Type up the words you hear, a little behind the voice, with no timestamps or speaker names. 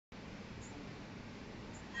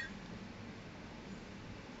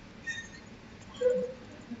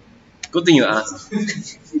Good thing you asked.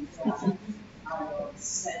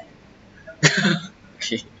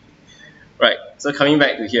 Okay. Right. So coming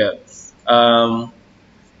back to here,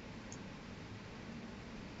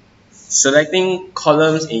 selecting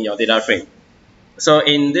columns in your data frame. So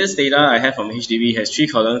in this data I have from HDB has 3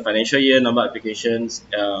 columns: financial year, number of applications,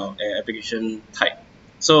 and application type.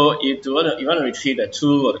 So if you want to retrieve the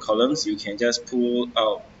 2 of the columns, you can just pull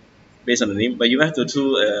out based on the name, but you have to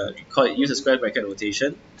use a square bracket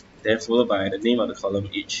notation, then followed by the name of the column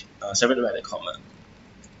each, separated by the comma.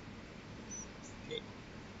 Okay.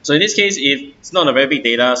 So in this case, if it's not a very big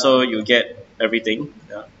data, so you get everything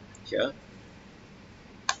here.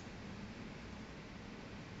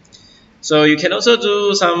 So you can also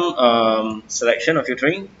do some selection or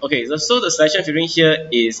filtering. Okay, so the selection filtering here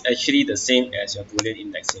is actually the same as your Boolean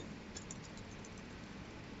indexing.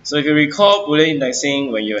 So if you recall Boolean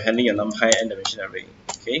indexing when you're handling a NumPy n dimensional array,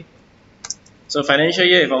 okay. So financial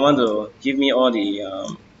year, if I want to give me all the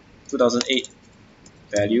 2008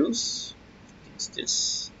 values, it's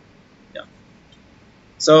this, yeah.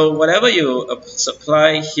 So whatever you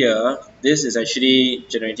supply here, this is actually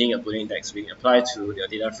generating a Boolean index being applied to your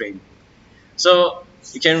data frame. So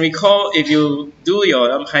you can recall if you do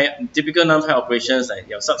your typical NumPy operations like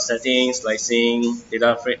your subsetting, slicing,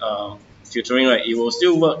 data frame, filtering, right? It will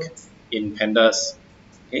still work in Pandas.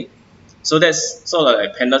 Okay, so that's sort of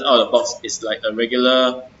like Pandas out of the box. It's like a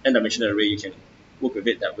regular n-dimensional array. You can work with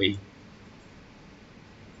it that way.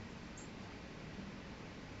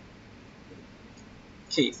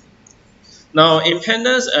 Okay. Now in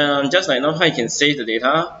Pandas, just like NumPy, you can save the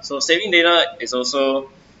data. So saving data is also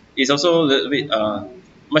a little bit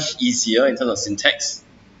much easier in terms of syntax.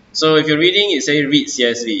 So if you're reading, you say read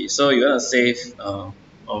CSV. So you're gonna save.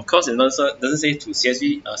 Of course, it doesn't say to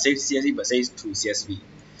CSV, save CSV, but says to CSV.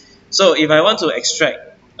 So if I want to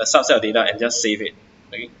extract a subset of data and just save it,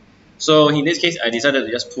 okay. So in this case, I decided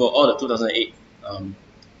to just pull all the 2008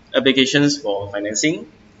 applications for financing.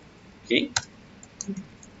 Okay.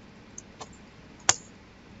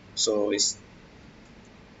 So it's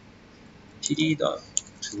td.to.csv.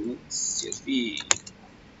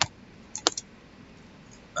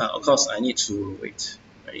 Of course, I need to wait.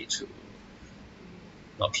 I need to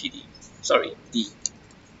not pd. Sorry, d.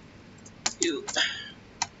 Ew.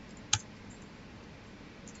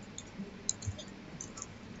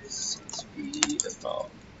 CSV about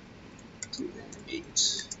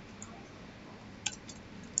 208.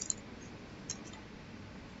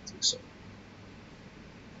 I think so.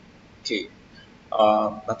 Okay.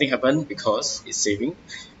 Nothing happened because it's saving.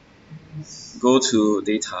 Go to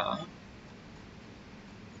data.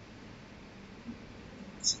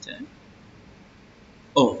 Is it there?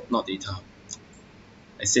 Oh, not data.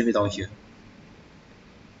 I save it down here.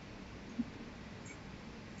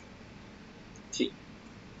 Okay.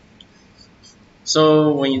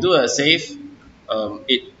 So when you do a save,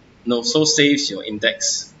 it also saves your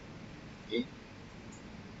index. Okay.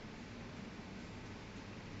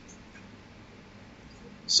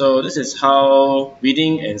 So this is how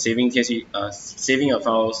reading and saving saving your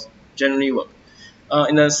files generally work.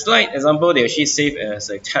 In the slide example, they actually save as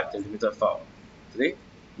a tab delimited file. Today?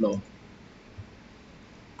 No.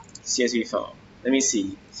 CSV file. Let me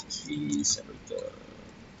see. CSV separator.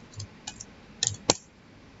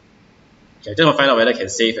 Okay, I just want to find out whether I can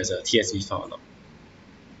save as a TSV file or not.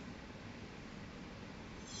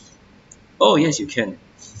 Oh yes, you can.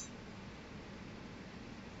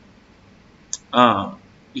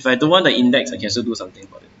 If I don't want the index, I can still do something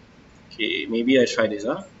about it. Okay, maybe I try this.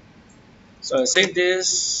 So I save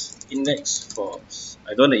this index false.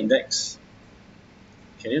 I don't want the index.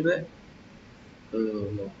 Can you do that?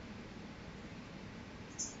 No.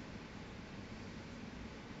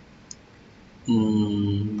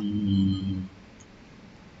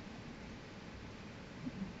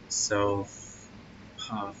 Self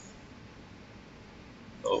path.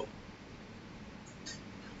 Oh.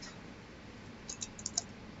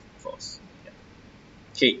 False. Yeah.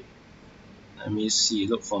 Okay. Let me see.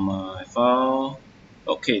 Look for my file.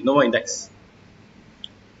 Okay, no more index.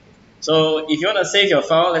 So if you want to save your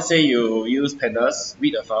file, let's say you use Pandas,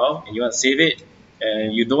 read a file, and you want to save it,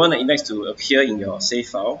 and you don't want the index to appear in your save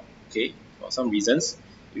file, okay, for some reasons,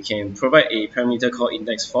 you can provide a parameter called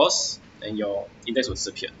index false, and your index will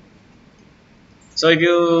disappear. So if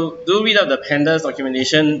you do read up the Pandas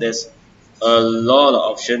documentation, there's a lot of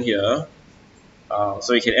options here.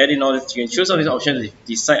 So you can add in all this, you can choose all these options to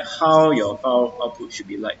decide how your file output should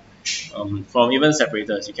be like. From even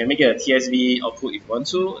separators, you can make it a TSV output if you want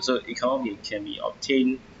to, so it can be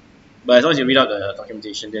obtained, but as long as you read out the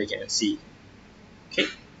documentation, there you can see. Okay.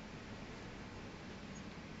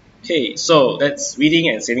 Okay, so that's reading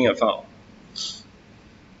and saving a file.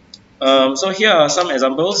 So here are some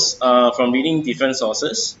examples from reading different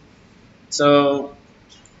sources. So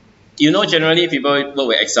generally people work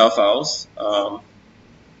with Excel files.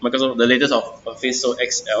 Microsoft, the latest of Office, so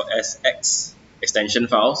XLSX extension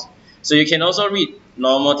files. So you can also read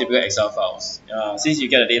normal typical Excel files. Since you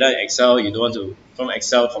get the data in Excel, you don't want to from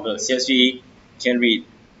Excel convert to CSV, you can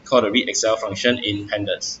call the read Excel function in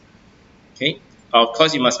Pandas. Okay. Of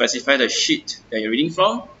course, you must specify the sheet that you're reading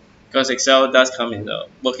from, because Excel does work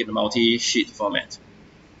in the multi-sheet format.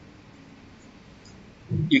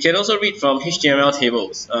 You can also read from HTML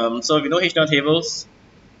tables. So if you know HTML tables,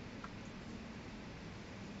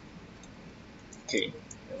 okay,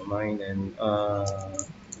 never mind then.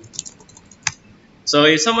 So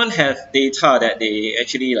if someone have data that they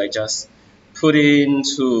actually just put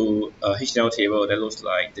into a HTML table that looks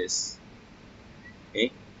like this,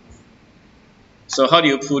 okay. So how do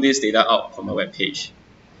you pull this data out from a web page?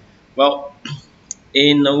 Well,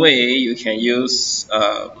 in a way, you can use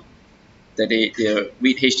the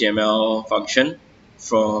read HTML function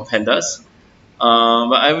from Pandas. But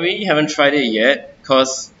I really haven't tried it yet,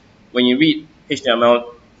 because when you read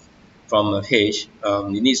HTML from a page,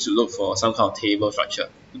 it needs to look for some kind of table structure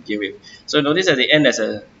to begin with. So notice at the end there's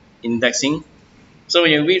a indexing. So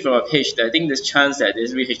when you read from a page, I think there's chance that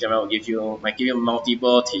this read HTML might give you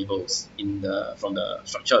multiple tables from the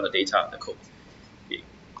structure of the data, the code. Okay.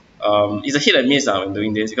 It's a hit and miss when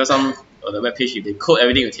doing this, because some of the web page, if they code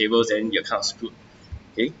everything with tables, then you're kind of screwed.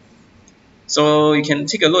 Okay. So you can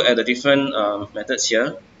take a look at the different methods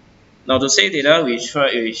here. Now to save data, we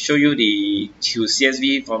show you the to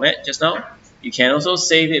CSV format just now. You can also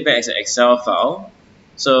save it back as an Excel file.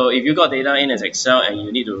 So if you got data in as Excel and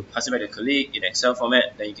you need to pass it back to a colleague in Excel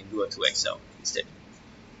format, then you can do it to Excel instead.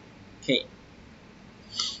 Okay.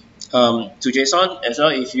 To JSON as well,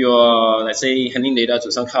 if you're, let's say, handling data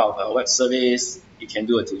to some kind of a web service, you can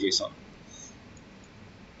do it to JSON.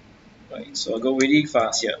 Right, so I'll go really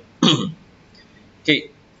fast here.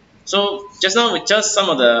 Okay, so just now with just some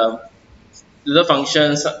of the little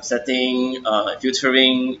functions, setting,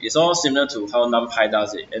 filtering, is all similar to how NumPy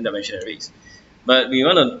does it in dimension arrays. But we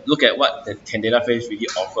want to look at what can data frames really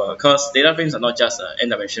offer, because data frames are not just an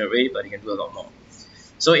n-dimensional array, but they can do a lot more.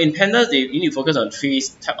 So in Pandas, you need to focus on three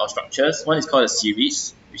types of structures. One is called a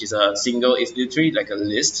series, which is a single, it's literally like a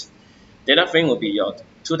list. Data frame will be your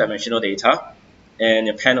two-dimensional data and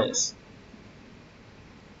your panels.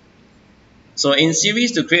 So in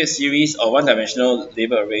series, to create a series or one-dimensional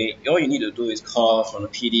label array, all you need to do is call from the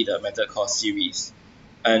PD the method called series,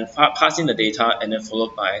 and pass in the data, and then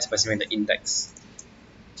followed by specifying the index.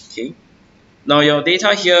 Okay. Now your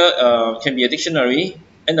data here can be a dictionary,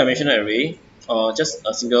 n-dimensional array, or just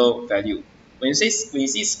a single value. When you see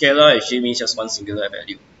scalar, it actually means just one singular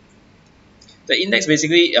value. The index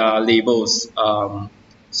basically are labels.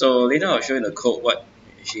 So later I'll show you in the code what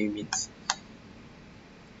it actually means.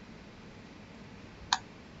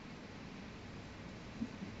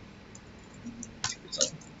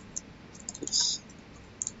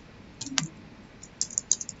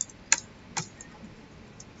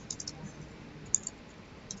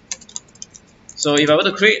 So if I were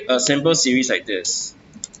to create a simple series like this,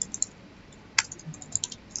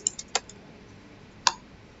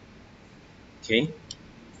 okay.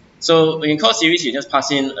 So when you call series, you just pass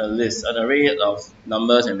in a list, an array of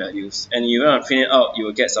numbers and values, and you want to print it out, you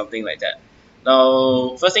will get something like that.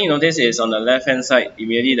 Now, first thing you notice is on the left-hand side,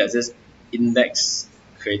 immediately there's this index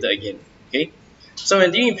created again. Okay. So when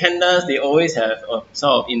dealing with Pandas, they always have a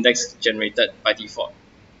sort of index generated by default,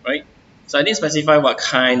 right? So I didn't specify what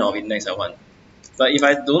kind of index I want. But if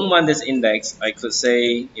I don't want this index, I could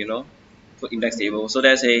say, put index table. So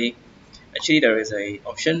there is a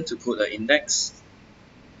option to put an index.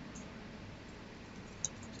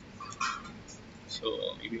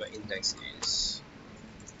 So maybe my index is,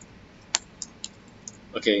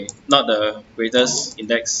 okay, not the greatest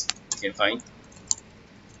index you can find.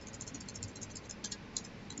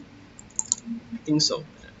 I think so.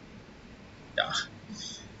 Yeah.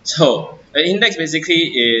 So an index basically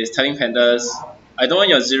is telling Pandas, I don't want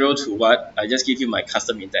your 0 to what, I just give you my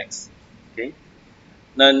custom index. Okay.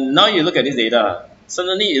 Now you look at this data,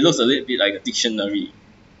 suddenly it looks a little bit like a dictionary.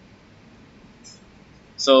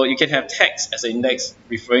 So you can have text as an index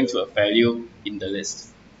referring to a value in the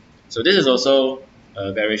list. So this is also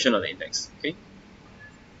a variation of the index. Okay.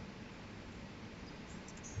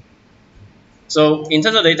 So in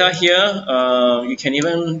terms of data here, you can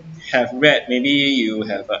even have read. Maybe you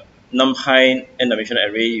have a NumPy n-dimensional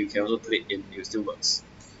array. You can also put it in. It still works.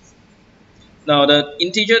 Now the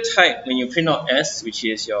integer type, when you print out S, which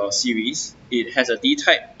is your series, it has a D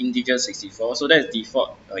type integer 64. So that is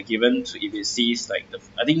default given to if it sees like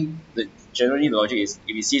I think generally the logic is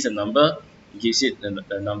if it sees a number, it gives it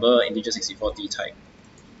the number integer 64 D type.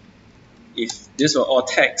 If this were all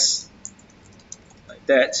text like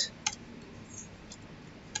that,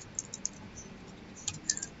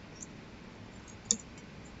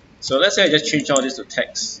 so let's say I just change all this to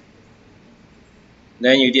text,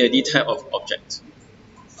 then you get a D type of object.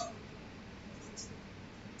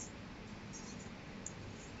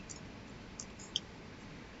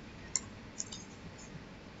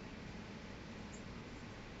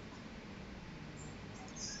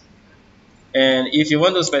 And if you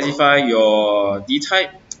want to specify your D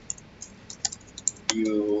type,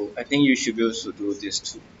 I think you should be able to do this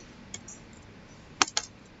too.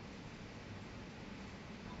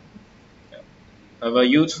 However,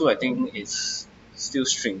 U2 I think is still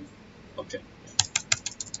string object.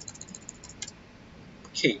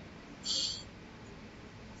 Okay.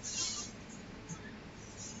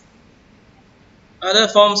 Other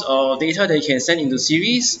forms of data that you can send into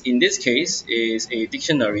series, in this case, is a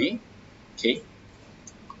dictionary. Okay.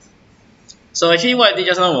 So actually what I did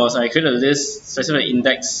just now was I created a list, specified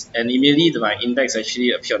index, and immediately my index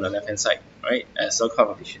actually appeared on the left hand side, right, as some kind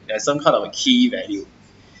of a key value.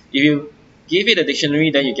 If you give it a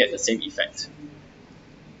dictionary, then you get the same effect.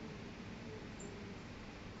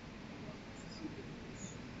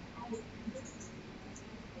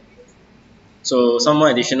 So some more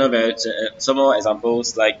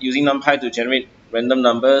examples, like using NumPy to generate random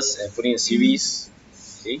numbers and putting in series,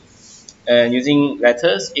 okay, and using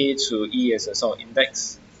letters A to E as a sort of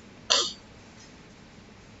index.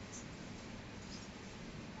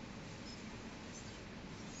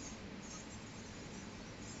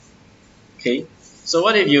 Okay, so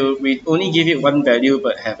what if we only give it one value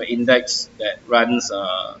but have an index that runs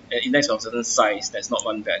an index of a certain size that's not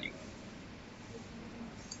one value?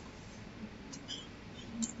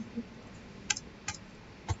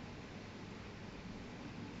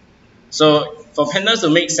 So for Pandas to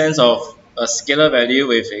make sense of a scalar value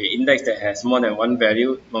with an index that has more than one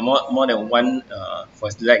value, more than one for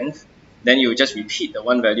its length, then you just repeat the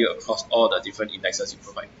one value across all the different indexes you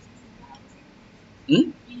provide.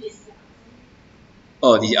 Hmm?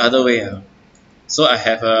 Oh, the other way. So I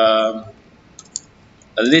have a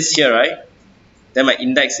list here, right? Then my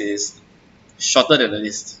index is shorter than the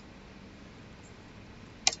list.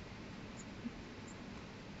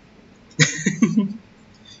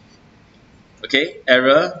 Okay,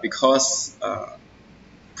 error because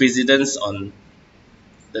precedence on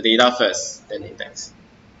the data first, then index.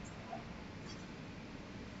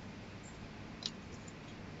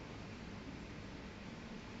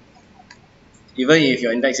 Even if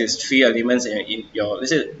your index is 3 elements and let's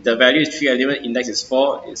say the value is 3 elements, index is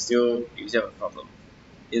 4, you still have a problem.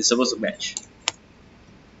 It's supposed to match.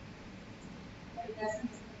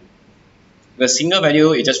 The single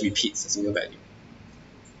value, it just repeats the single value.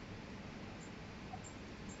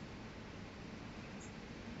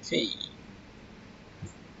 Okay.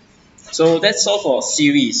 So that's all for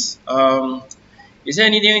series. Is there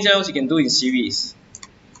anything else you can do in series?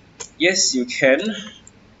 Yes, you can.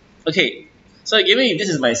 Okay. So given if this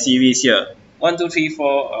is my series here, 1, 2, 3,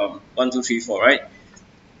 4, 1, 2, 3, 4, right?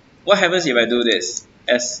 What happens if I do this?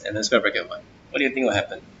 S and then square bracket 1. What do you think will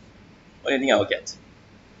happen? What do you think I will get?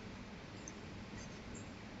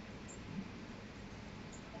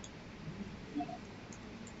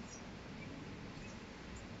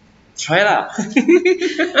 Try lah.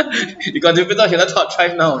 You got to put out your thought.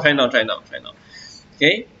 Try now.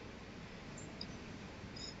 Okay.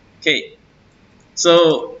 Okay.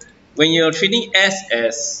 So when you're treating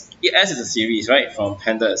S is a series, right, from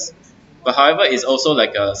Pandas, but however, it's also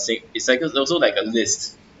like it's also like a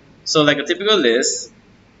list. So like a typical list,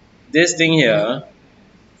 this thing here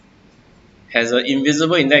has an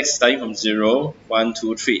invisible index starting from 0, 1,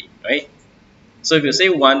 2, 3, right? So if you say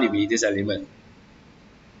 1, it will be this element.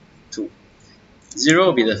 2. 0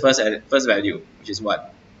 will be the first value, which is 1.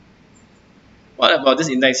 What about this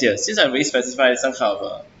index here? Since I already specified some kind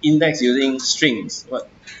of index using strings, what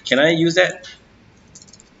can I use that?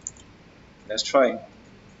 Let's try.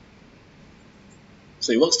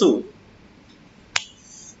 So it works too.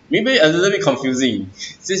 Maybe a little bit confusing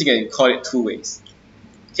since you can call it two ways.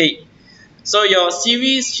 Okay, so your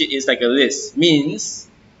series is like a list, means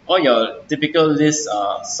all your typical list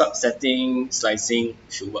subsetting, slicing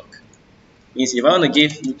should work. Means if I want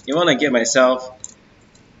to give myself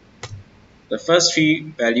the first 3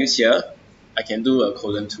 values here, I can do a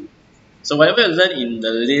colon 2. So whatever I learn in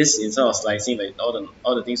the list in terms of slicing, like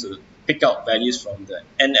all the things to pick out values from the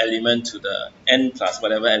n element to the n plus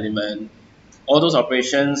whatever element. All those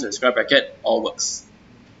operations with square bracket all works.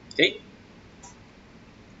 Okay.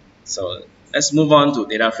 So let's move on to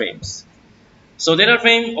data frames. So data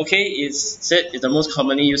frame, okay, is said is the most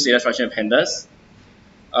commonly used data structure in Pandas.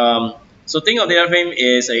 So think of data frame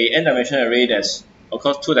is a n-dimensional array that's of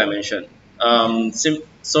course 2-dimension.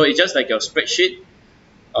 So it's just like your spreadsheet,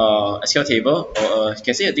 SQL table, or you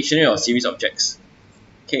can say a dictionary or series of objects.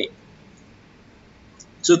 Okay.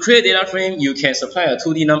 To create data frame, you can supply a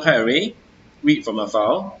 2D NumPy array, read from a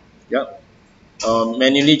file, yep, or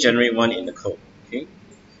manually generate one in the code. Okay.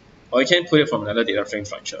 Or you can put it from another data frame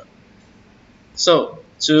structure. So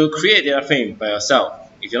to create data frame by yourself,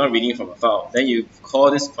 if you're not reading from a file, then you call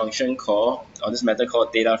this function call, or this method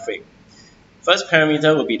called data frame. First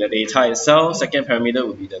parameter will be the data itself, second parameter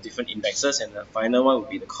will be the different indexes, and the final one will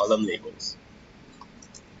be the column labels.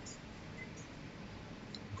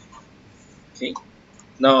 Okay.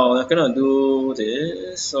 Now we're gonna do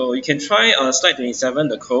this. So you can try on slide 27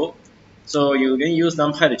 the code. So you're going to use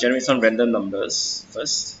NumPy to generate some random numbers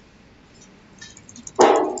first.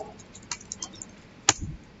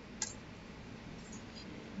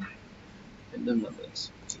 Random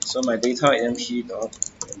numbers. Okay, so my data np dot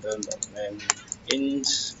random and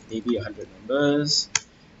int maybe 100 numbers.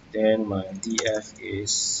 Then my df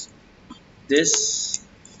is this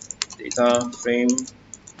data frame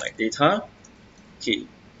like data. Okay.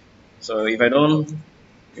 So if I don't,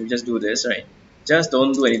 let me just do this, right? Just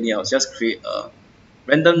don't do anything else. Just create a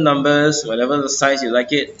random numbers, whatever the size you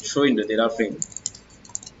like it, throw in the data frame,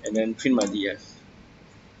 and then print my df.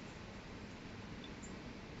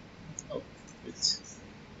 Oh,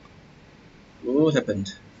 what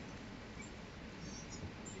happened?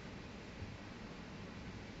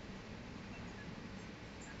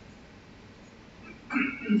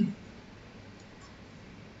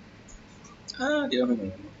 Data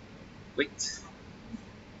frame. Wait.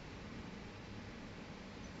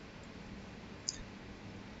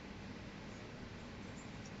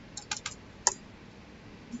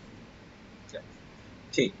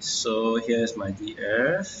 Okay, so here's my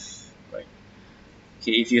df. Right.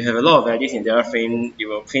 Okay, if you have a lot of values in data frame, you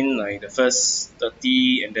will print like the first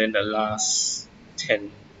 30 and then the last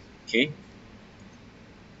 10. Okay.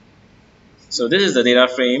 So this is the data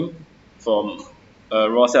frame from a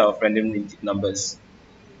raw set of random numbers.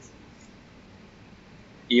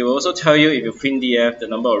 It will also tell you if you print df the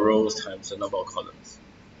number of rows times the number of columns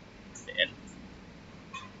at the end.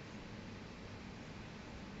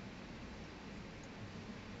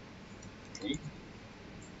 Okay.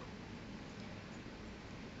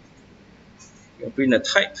 You'll print the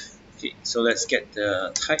type. Okay, so let's get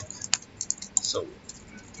the type. So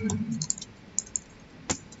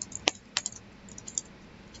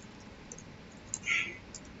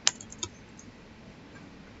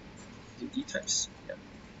d types. Yeah.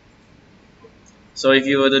 So if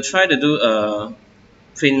you were to try to do a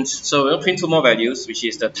print, so we'll print two more values, which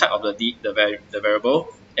is the type of the variable,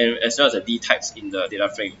 and as well as the d types in the data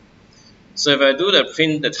frame. So if I do the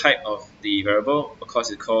print the type of the variable, of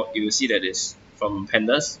course it's called, you will see that it's from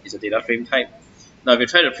Pandas, it's a data frame type. Now if you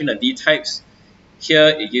try to print the d types, here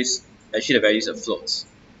it gives actually the values of floats.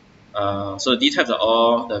 So the d types are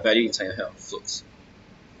all the value inside here of floats,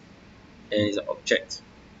 and it's an object.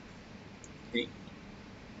 Okay.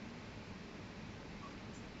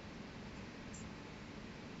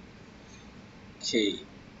 Okay.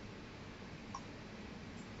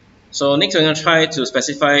 So next we're going to try to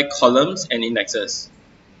specify columns and indexes.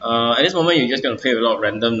 At this moment, you're just going to play with a lot of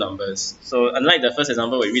random numbers. So unlike the first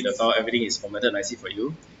example where you read the file, everything is formatted nicely for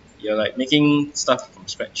you. You're like making stuff from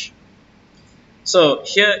scratch. So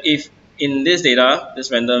here, if in this data,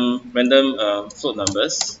 this random float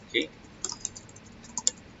numbers, okay,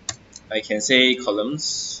 I can say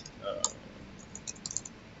columns.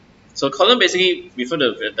 So column basically refer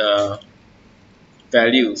to the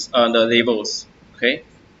values, the labels, okay,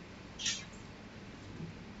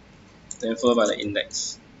 then followed by the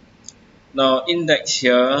index. Now index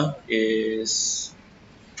here is,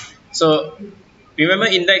 so remember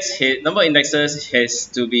number of indexes has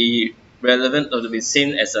to be relevant or to be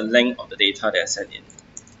same as the length of the data that I sent in.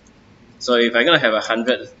 So if I'm going to have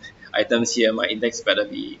 100 items here, my index better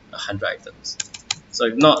be 100 items. So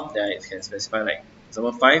if not, then I can specify like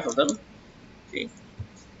example 5 of them. Okay.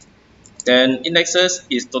 Then indexes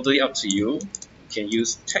is totally up to you. You can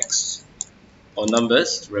use text or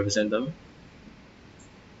numbers to represent them.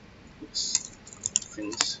 Oops.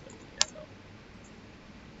 Print.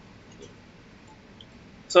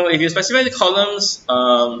 So if you specify the columns,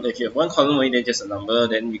 if you have one column only, then just a number,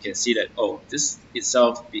 then you can see that, oh, this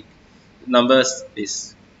itself, numbers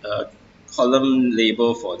is column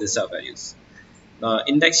label for this set of values.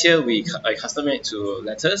 Index here I custom it to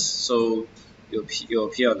letters, so it'll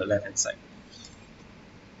appear on the left hand side.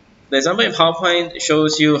 The example in PowerPoint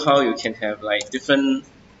shows you how you can have like different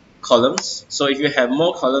columns. So if you have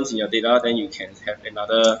more columns in your data, then you can have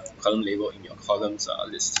another column label in your columns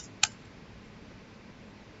list.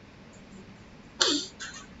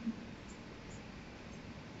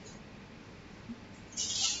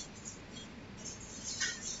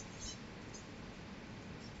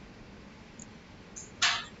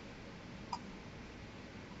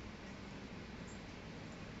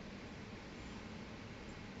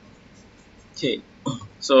 Okay,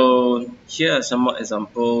 so here are some more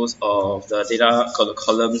examples of the data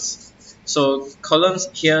columns. So columns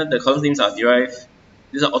here, the column names are derived.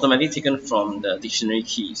 These are automatically taken from the dictionary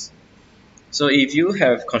keys. So if you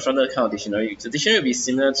have constructed a kind of dictionary, the dictionary will be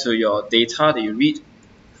similar to your data that you read.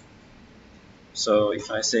 So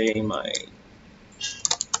if I say my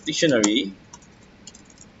dictionary,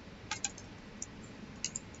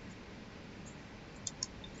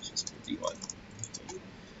 just put D1.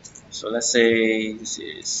 So let's say this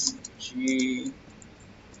is G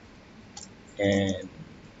and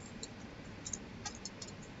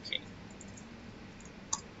okay.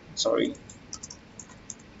 Sorry.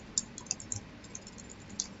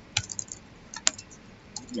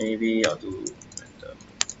 Maybe I'll do random.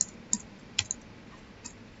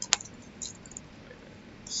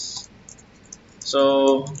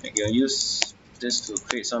 So I can use this to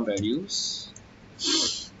create some values.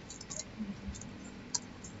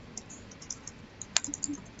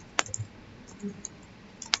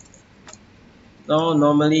 Now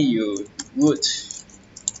normally you would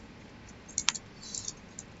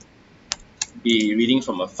be reading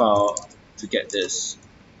from a file to get this.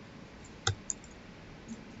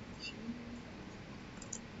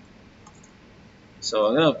 So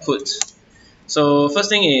I'm gonna put, so first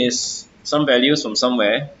thing is some values from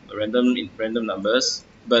somewhere, random numbers,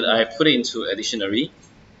 but I put it into a dictionary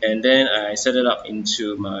and then I set it up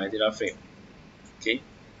into my data frame. Okay,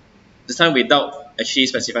 this time without actually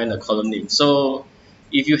specifying the column name. So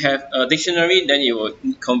if you have a dictionary, then you will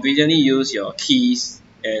conveniently use your keys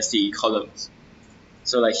as the columns.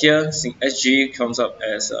 So like here, SG comes up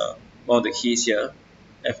as one of the keys here,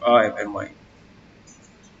 FR and MY.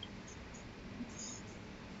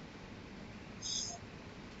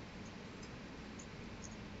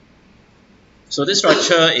 So this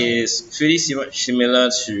structure is pretty similar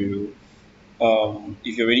to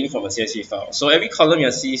if you're reading from a CSV file. So every column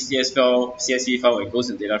you see CSV file when it goes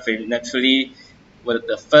in data frame, naturally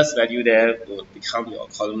the first value there will become your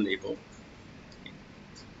column label.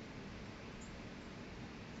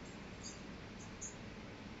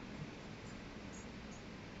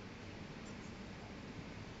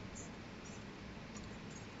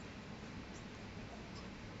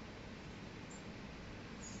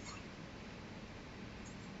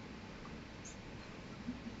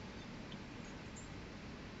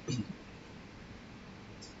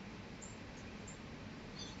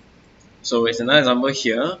 So it's another example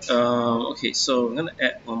here. Okay, so I'm gonna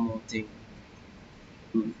add one more thing.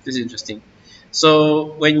 This is interesting.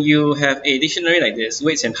 So when you have a dictionary like this,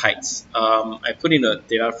 weights and heights, I put in a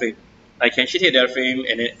data frame. I can actually take a data frame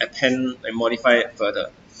and then append and modify it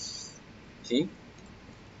further. Okay.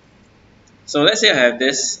 So let's say I have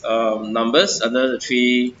this numbers under the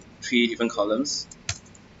three different columns.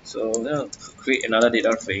 So I'm gonna create another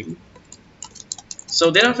data frame. So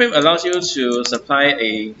data frame allows you to supply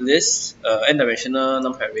a list, n-dimensional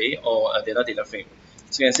numpy array, or a data frame.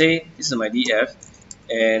 So you can say this is my df,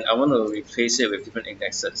 and I want to replace it with different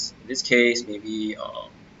indexes. In this case, maybe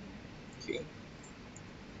okay,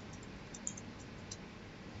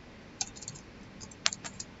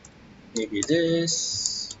 maybe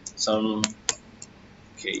this some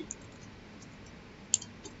okay.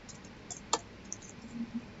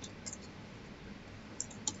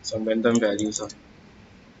 Some random values.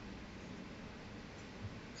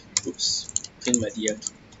 Oops, pin my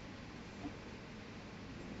df.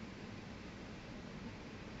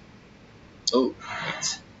 Oh,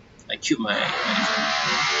 wait. I queued my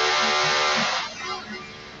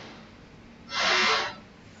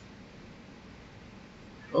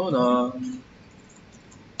hold on.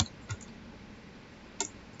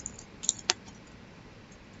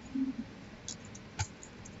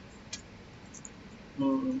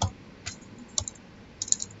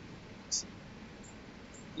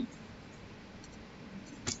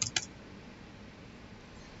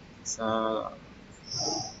 So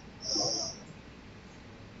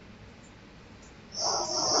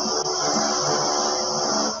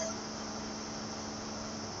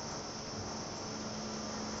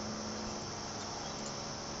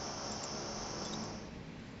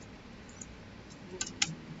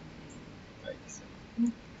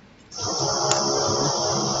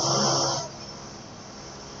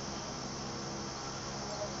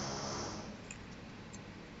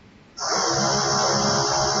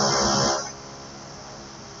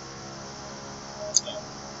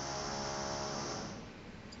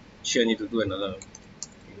Actually, I need to do another.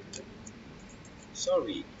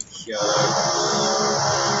 Sorry, here.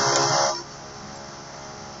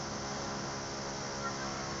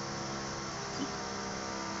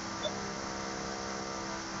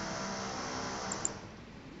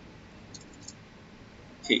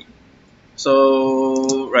 Okay,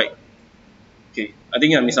 so right. Okay, I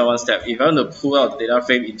think I missed out one step. If I want to pull out the data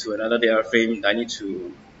frame into another data frame, I need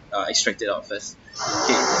to extract it out first.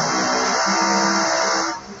 Okay.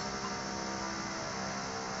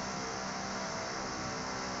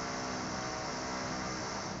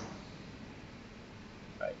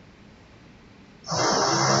 Right.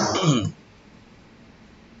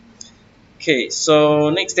 Okay, so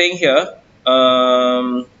next thing here,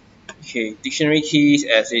 okay, dictionary keys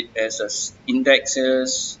as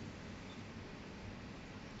indexes.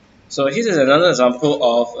 So here is another example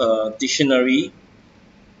of a dictionary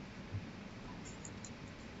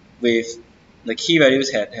with the key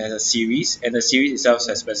values has a series, and the series itself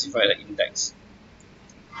has specified an index.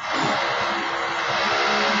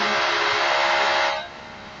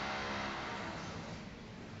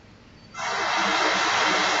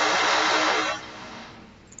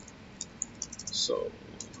 So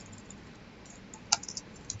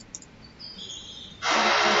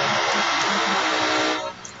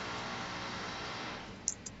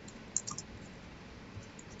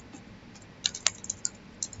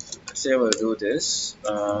let's say I will do this,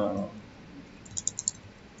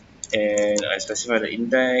 and I specify the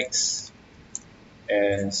index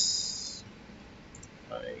as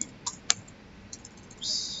I.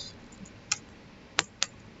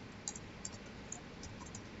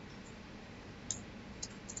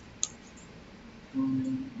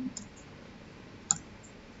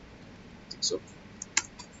 So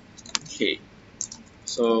okay,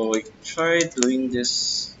 so we try doing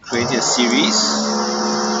this, create a series.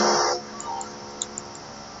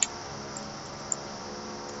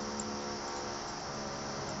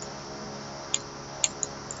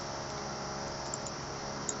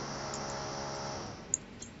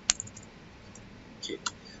 Okay,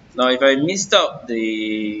 now if I missed out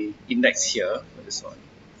the index here for this one,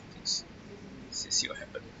 let's see what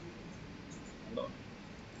happened. No.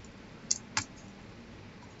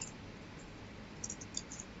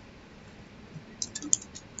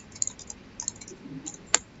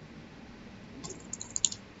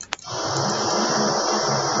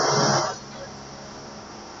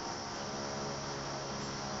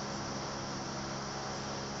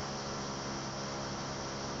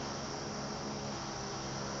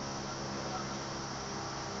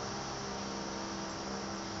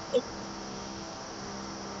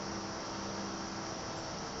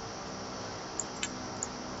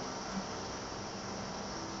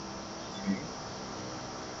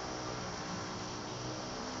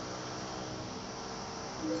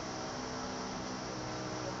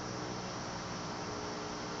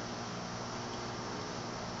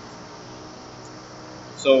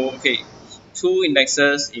 So okay, two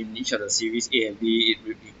indexes in each of the series A and B,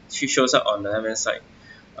 it shows up on the left hand side.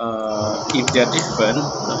 If they are different,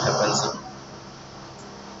 what happens?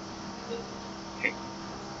 Okay.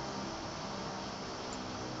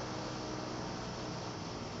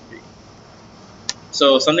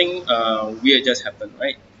 So something weird just happened,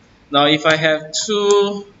 right? Now if I have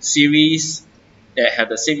two series that have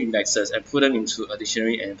the same indexes and put them into a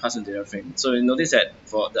dictionary and pass in data frame, so you notice that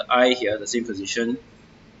for the I here, the same position,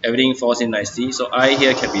 everything falls in nicely. So I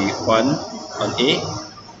here can be 1 on A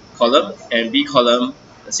column, and B column,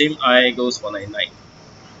 the same I goes for 99.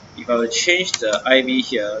 If I will change the IV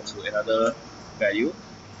here to another value,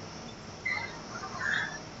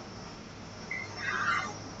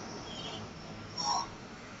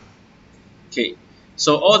 okay,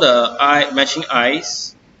 so all the matching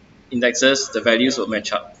I's indexes, the values will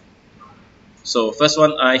match up. So first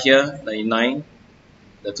one I here, 99,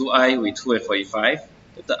 the two I with 2 and 45,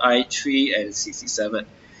 the third I 3 and 67.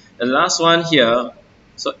 The last one here,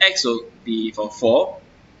 so X will be for 4,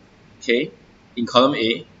 okay, in column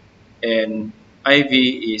A, and IV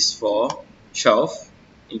is for 12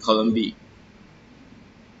 in column B.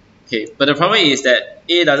 Okay, but the problem is that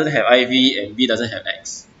A doesn't have IV and B doesn't have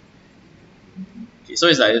X. Okay, so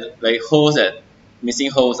it's like holes that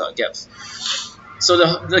missing holes or gaps. So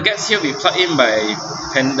the gaps here we plug in by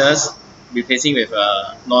Pandas, replacing with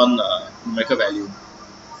a non-numerical value,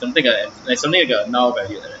 something like a null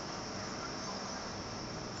value like that.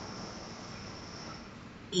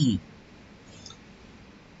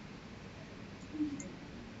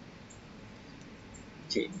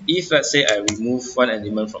 Okay, if let's say I remove one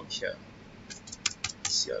element from here,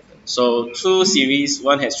 so two series,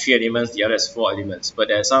 one has 3 elements, the other has 4 elements, but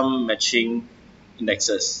there are some matching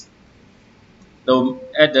indexes.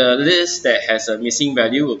 At the list that has a missing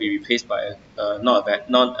value will be replaced by not a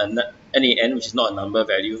NaN, which is not a number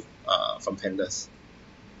value from Pandas.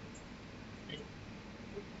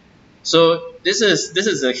 So this is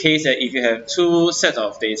the case that if you have two sets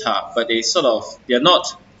of data, but they're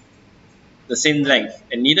not the same length,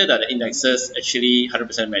 and neither are the indexes actually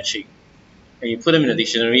 100% matching. And you put them in a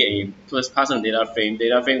dictionary and you pass on data frame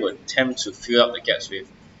will attempt to fill up the gaps with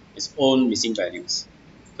its own missing values.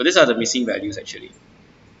 So these are the missing values actually.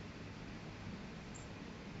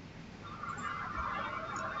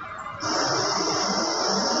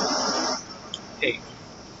 Okay.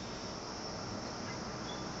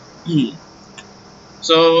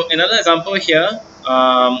 So another example here.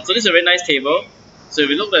 So this is a very nice table. So if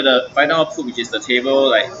we look at the final output, which is the table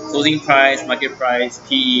like closing price, market price,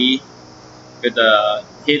 PE, with the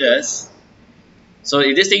headers. So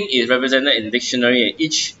if this thing is represented in dictionary in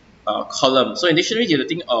each column. So in dictionary, you have to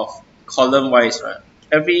think of column wise, right?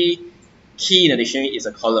 Every key in the dictionary is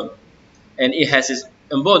a column, and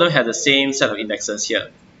both of them have the same set of indexes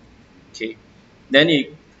here. Okay, then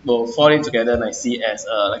it will fall in together nicely as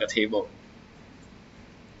like a table.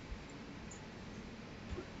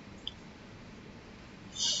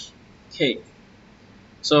 Okay,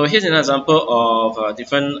 so here's an example of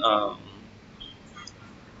different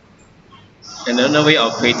another way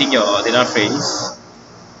of creating your data frames.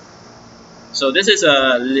 So this is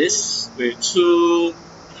a list with two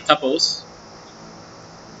tuples.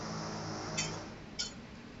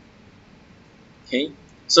 Okay,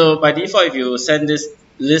 so by default, if you send this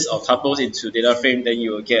list of tuples into data frame, then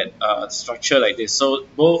you will get a structure like this. So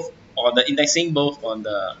both on the indexing, both on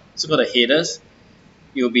the so-called the headers,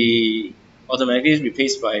 you'll be automatically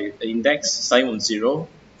replaced by the index starting from 0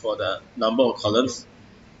 for the number of columns,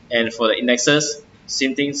 and for the indexes,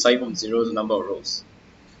 same thing, starting from 0 the number of rows.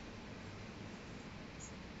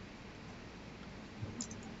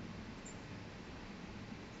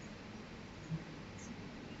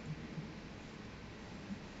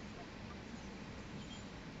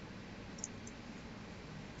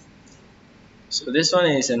 So this one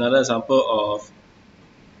is another example of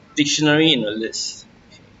dictionary in a list.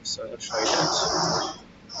 Okay, so I'll try that.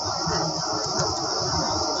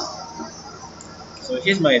 So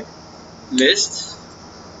here's my list.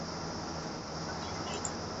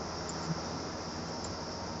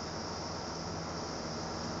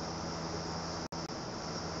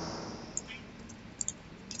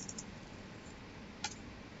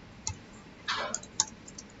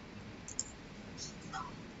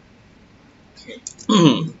 Okay.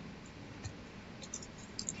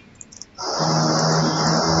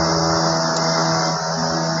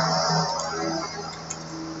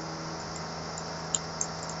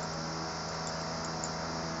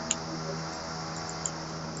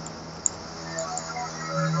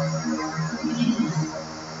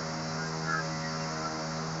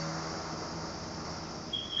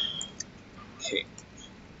 Okay.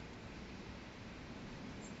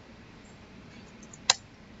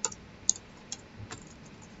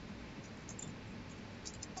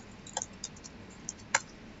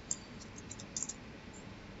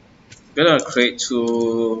 I'm gonna create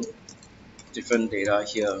two different data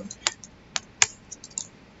here.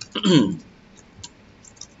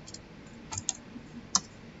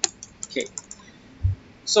 Okay.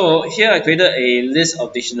 So here I created a list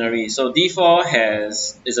of dictionaries. So D4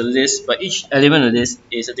 is a list, but each element of this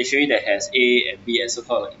is a dictionary that has A and B as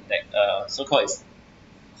so-called index, so-called is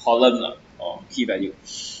column or key value.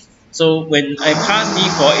 So when I pass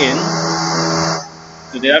D4 in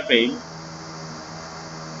to data frame,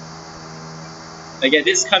 I get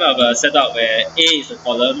this kind of a setup where A is a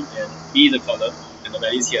column and B is a column, and the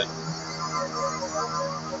values here.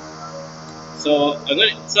 So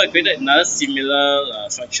I created another similar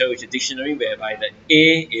structure, which is a dictionary, whereby the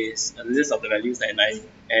A is a list of the values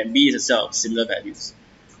and B is a set of similar values.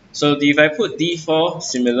 So if I put D4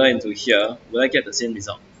 similar into here, will I get the same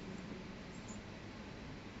result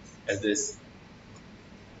as this?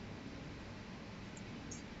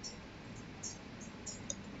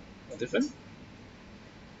 Not different?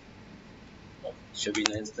 Oh, should be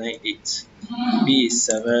 998. B is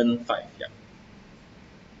 75. Yeah.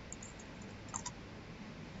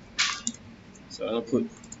 So I'll put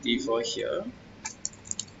D4 here.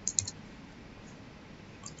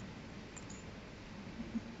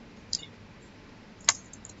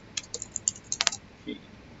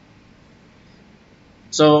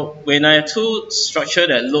 So when I have two structure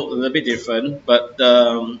that look a little bit different, but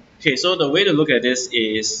okay, so the way to look at this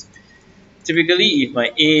is typically if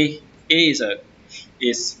my A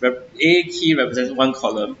key represents one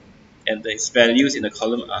column, and its values in the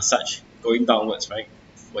column are such going downwards, right,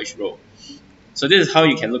 for each row. So this is how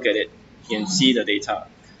you can look at it. You can see the data.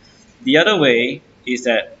 The other way is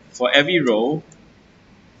that for every row,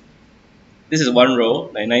 this is one row,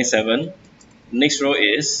 997. The next row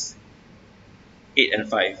is 8 and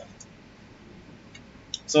 5.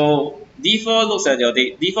 So default looks at your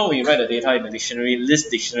data. Default, when you write the data in the dictionary, list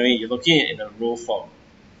dictionary, you're looking at it in a row form.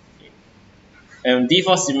 And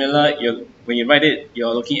default similar, when you write it,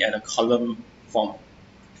 you're looking at a column form.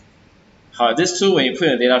 However, this two, when you put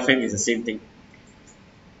in a data frame, is the same thing.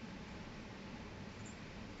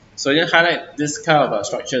 So you highlight this kind of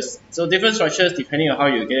structures. So different structures, depending on how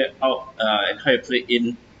you get it out and how you put it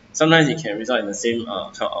in, sometimes it can result in the same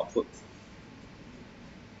kind of output.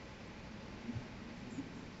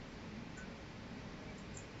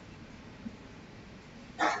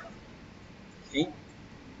 Okay.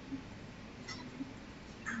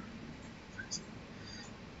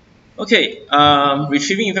 Okay,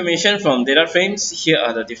 retrieving information from data frames. Here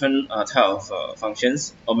are the different type of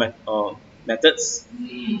functions or methods.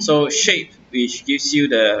 So shape, which gives you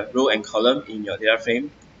the row and column in your data frame.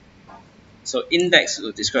 So index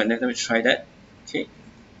will describe. Let me try that. Okay.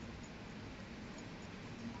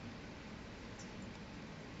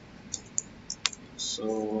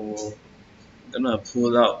 So I'm gonna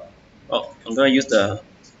pull out. Oh, I'm gonna use the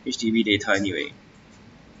HDB data anyway.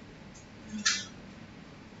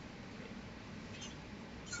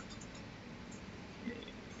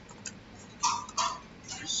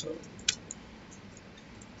 So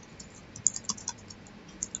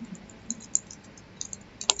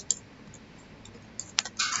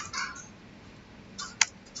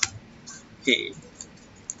okay.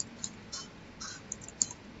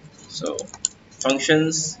 So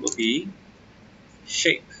functions will be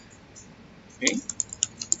shape. Okay.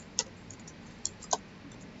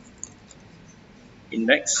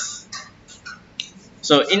 Index.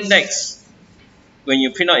 So index, when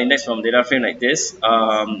you print out index from data frame like this,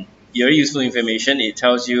 very useful information. It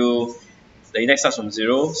tells you the index starts from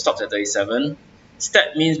 0, stops at 37.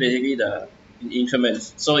 Step means basically the increment.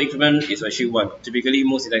 So increment is actually 1. Typically,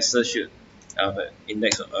 most indexes should have an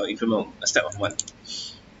increment a step of 1.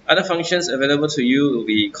 Other functions available to you will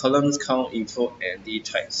be columns, count, info, and d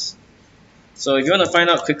types. So if you want to find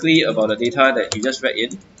out quickly about the data that you just read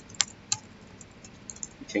in, you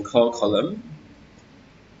can call columns.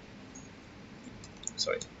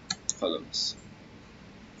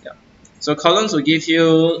 Yeah. So columns will give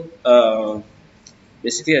you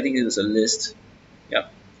basically, I think it is a list. Yeah.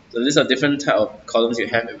 The list of different type of columns you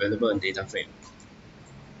have available in data frame.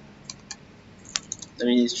 Let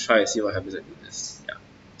me try and see what happens if I do this. Yeah.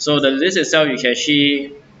 So the list itself, you can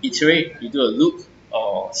actually iterate, you do a loop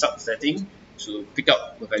or subsetting to pick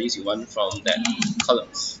up the values you want from that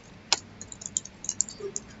columns.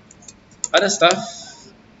 Other stuff,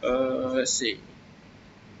 let's see.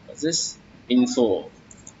 What's this? Info.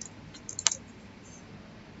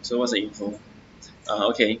 So what's the info?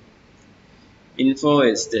 Okay. Info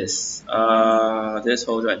is this. This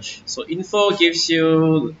whole bunch. So info gives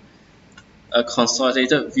you a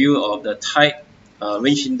consolidated view of the type,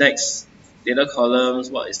 range index, data columns,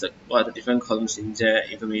 what are the different columns in there,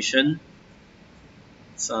 information,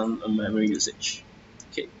 some memory usage.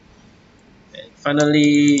 Okay. And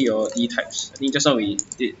finally your D types. I think just now we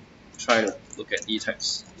did try to look at D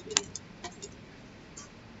types.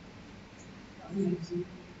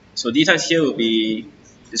 So D types here will be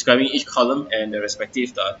describing each column and the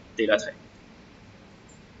respective data type.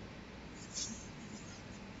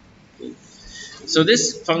 Okay. So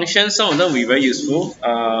this function, some of them will be very useful,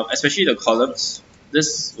 especially the columns.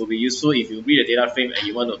 This will be useful if you read a data frame and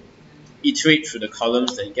you want to iterate through the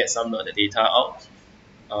columns and get some of the data out.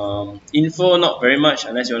 Info, not very much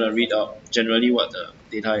unless you want to read out generally what the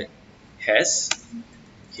data has.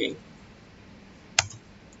 Okay.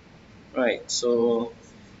 Right, so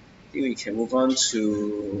I think we can move on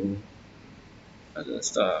to other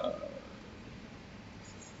stuff.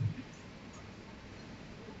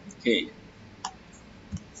 Okay.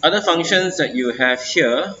 Other functions that you have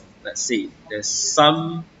here, let's see, there's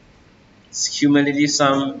sum, cumulative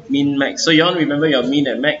sum, min, max. So you want to remember your min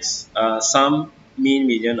and max, sum, mean,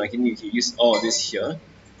 median. I think you can use all of this here.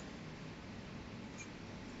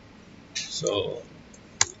 So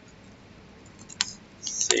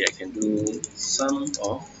say I can do sum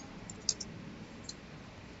of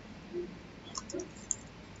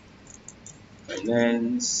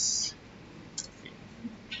finance, okay,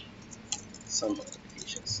 sum of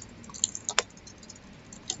applications.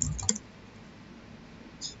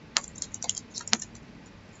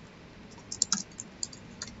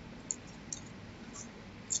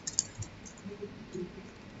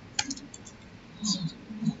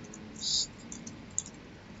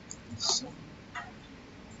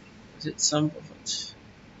 sum of what?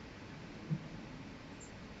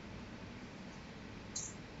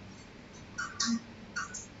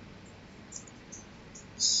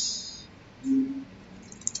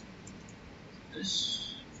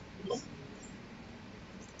 This.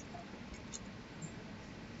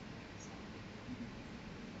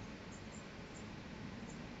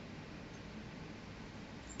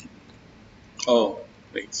 Oh,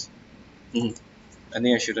 wait. I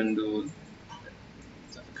think I shouldn't do.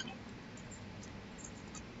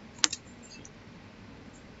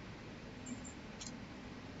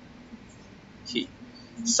 Okay,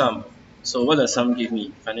 sum. So what does sum give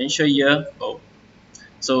me? Financial year. Oh,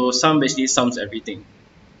 so sum basically sums everything.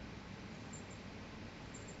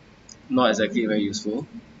 Not exactly very useful.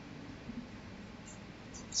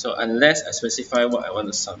 So unless I specify what I want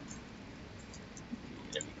to sum.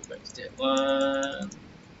 Okay, let me go back to that one.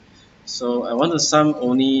 So I want to sum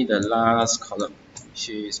only the last column, which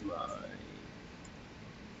is my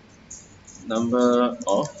number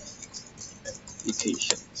of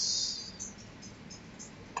applications.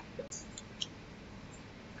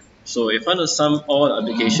 So if I want to sum all the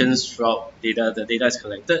applications throughout the data is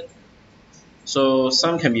collected. So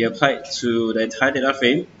sum can be applied to the entire data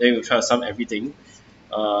frame. Then we'll try to sum everything.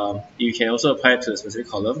 You can also apply it to a specific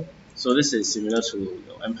column. So this is similar to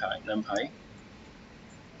NumPy.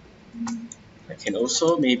 I can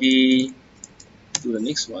also maybe do the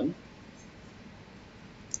next one.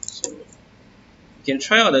 So you can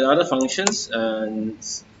try out the other functions and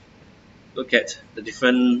look at the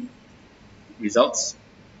different results.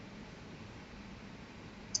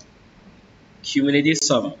 Cumulative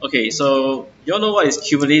sum. Okay, so you all know what is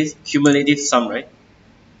cumulative sum, right?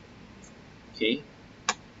 Okay.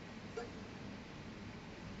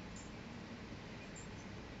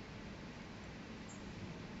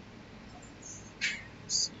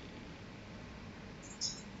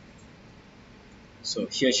 So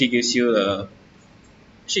here she gives you a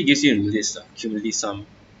list, cumulative sum,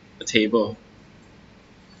 a table.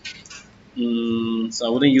 So I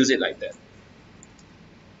wouldn't use it like that.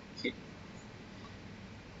 Okay.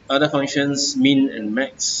 Other functions, min and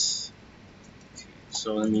max. Okay.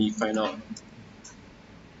 So let me find out.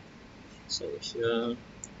 So here,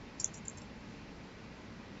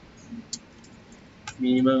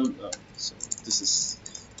 minimum. So this is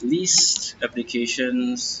least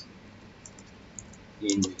applications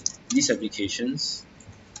in these applications.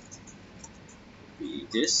 Be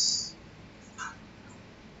this.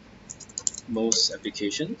 Most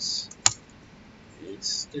applications.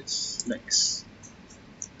 It's max.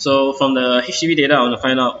 So from the HTTP data, I want to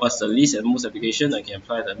find out what's the least and most application. I can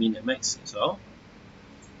apply the min and max as well.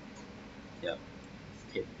 Yeah.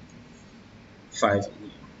 Okay. 5.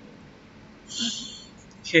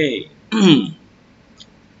 Okay.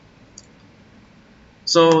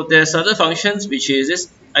 So there's other functions which is this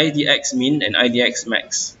IDX min and IDX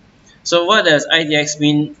max. So what does IDX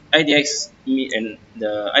mean? IDX mean and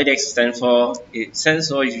the IDX stand for? It stands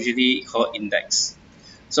for usually called index.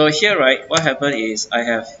 So here, right, what happened is I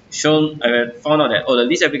have found out that the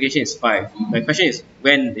least application is 5. My question is,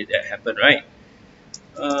 when did that happen, right?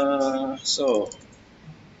 So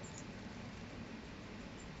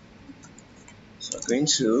I'm going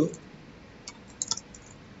to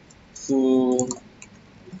full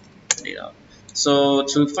data. So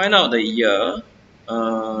to find out the year,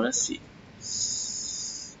 let's see.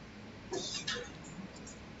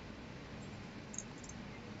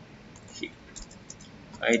 Okay.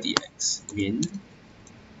 IDX min.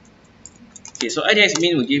 Okay, so IDX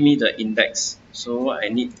min will give me the index. So what I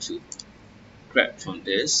need to grab from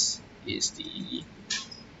this is the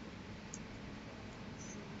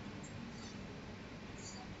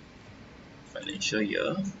financial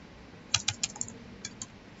year.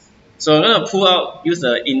 So I'm going to use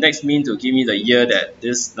the index min to give me the year that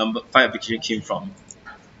this number 5 application came from.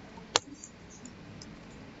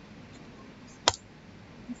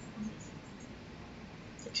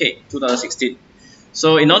 Okay, 2016.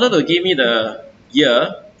 So in order to give me the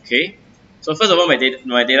year, okay, so first of all, my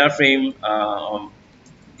data frame on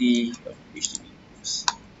the HTTP.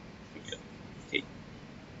 Okay.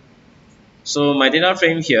 So my data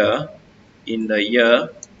frame here in the year,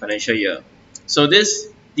 financial year. So this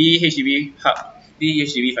DHTTP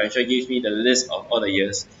financial gives me the list of all the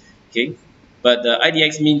years. Okay. But the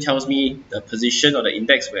IDX min tells me the position or the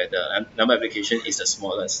index where the number application is the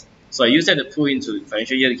smallest. So I use that to pull into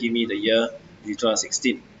financial year to give me the year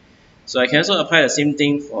 2016. So I can also apply the same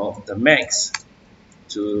thing for the max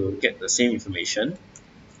to get the same information.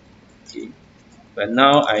 Okay. But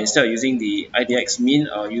now instead of using the IDX min,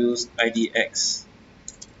 I'll use IDX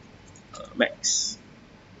max.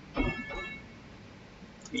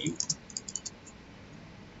 Okay.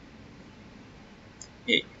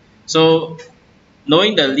 So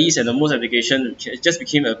knowing the least and the most application just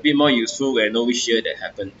became a bit more useful when I know which year that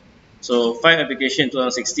happened. So 5 application in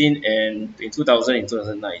 2016 and in 2000 in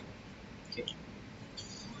 2009. Okay.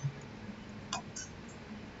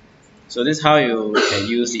 So this is how you can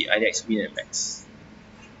use the IDX min and max.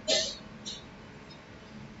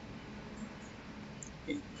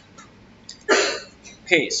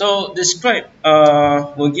 Okay, so describe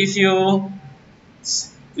will give you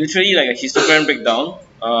literally like a histogram breakdown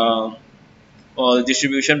or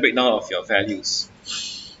distribution breakdown of your values.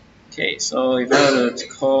 Okay, so if I were to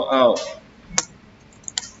call out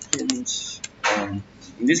in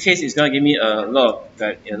this case, it's going to give me a lot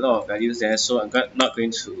of values there, so I'm not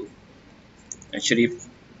going to actually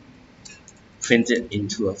print it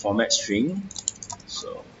into a format string.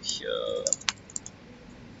 So here,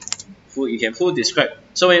 you can pull describe.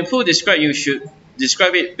 So when you pull describe, you should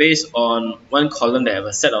describe it based on one column that have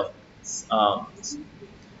a set of um,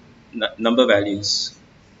 number values.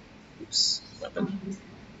 Oops, what happened?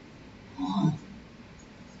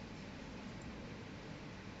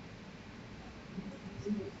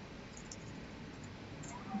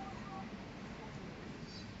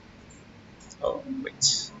 Oh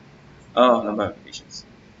wait. Oh, number of applications.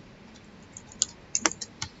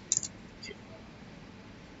 Okay.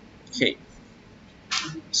 Okay.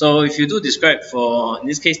 So if you do describe for, in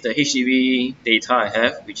this case, the HDB data I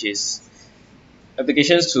have, which is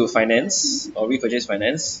applications to finance or repurchase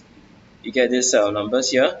finance, you get this set of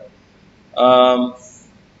numbers here. So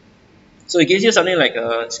it gives you something like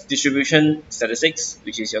a distribution statistics,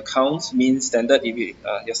 which is your counts, mean, your standard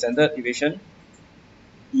deviation,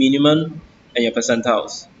 minimum, and your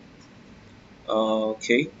percentiles.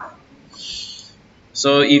 Okay.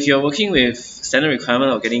 So if you're working with standard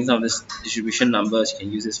requirement or getting some of this distribution numbers, you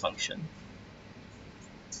can use this function.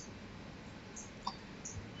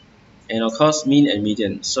 And of course, mean and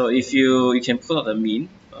median. So if you can pull out the mean,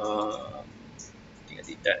 I think I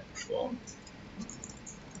did that before.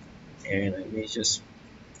 And I may just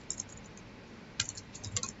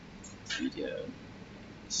median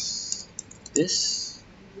this.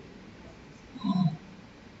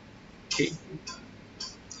 Okay.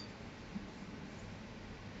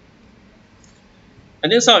 I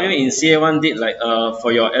think some of you in CA1 did like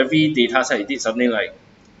for your every data set, you did something like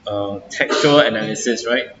textual analysis,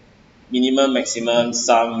 right? Minimum, maximum,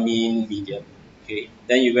 sum, mean, median. Okay.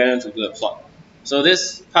 Then you went on to do a plot. So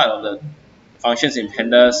this part of the functions in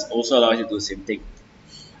Pandas also allows you to do the same thing.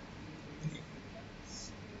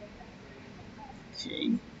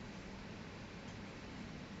 Okay.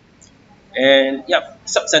 And yep,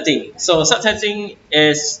 subsetting. So subsetting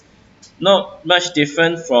is not much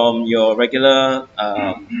different from your regular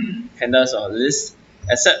pandas or list,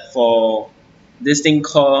 except for this thing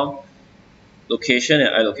called location and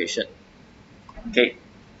iLocation. Okay,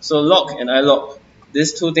 so log and ilog,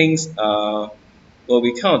 these two things will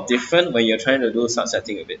be kind of different when you're trying to do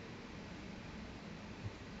subsetting of it.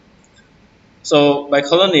 So by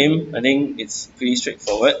column name, I think it's pretty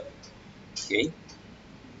straightforward. Okay,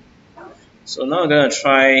 so now I'm gonna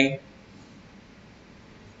try.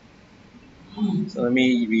 So let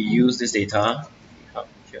me reuse this data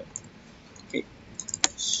here. Okay,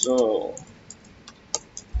 so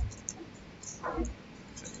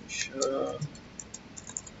sure.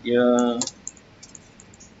 Yeah.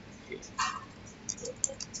 Okay.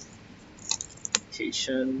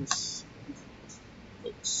 Applications.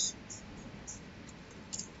 Oops.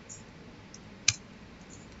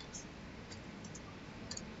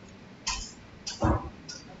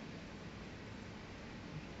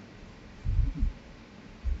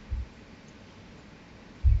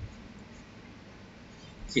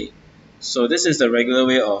 Okay. So this is the regular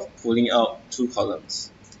way of pulling out two columns.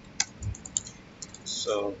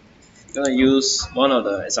 So I'm gonna use one of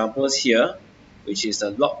the examples here, which is the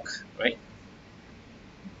log, right?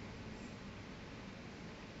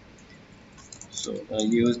 So I'm gonna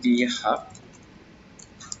use the hub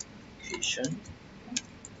application.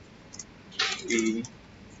 The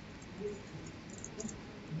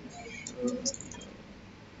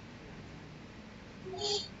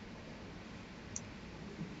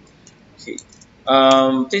okay.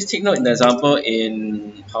 Please take note in the example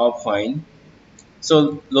in PowerPoint.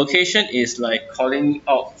 So location is like calling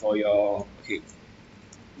out for your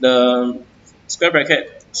the square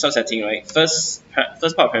bracket subsetting, right? First part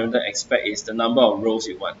parameter expect is the number of rows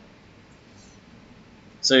you want.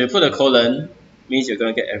 So you put a colon means you're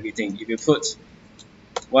gonna get everything. If you put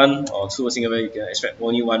one or two single value, you can extract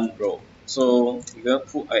only one row. So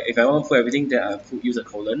if I want to put everything, then I use a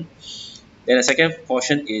colon. Then the second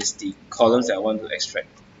portion is the columns that I want to extract.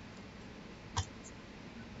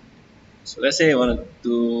 So let's say I want to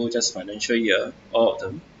do just financial year, all of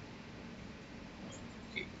them.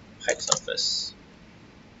 Okay, hide some first.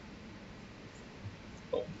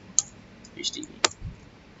 Oh, HDB.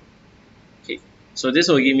 Okay, so this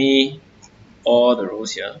will give me all the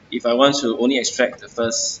rows here. If I want to only extract the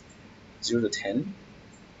first 0 to 10.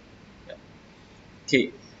 Yeah.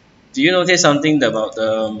 Okay, do you notice something about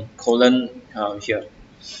the colon here?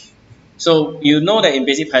 So you know that in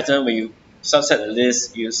basic Python, when you subset a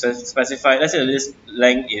list, you specify, let's say the list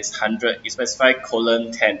length is 100, you specify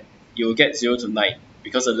colon 10, you will get 0 to 9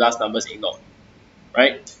 because the last number is ignored,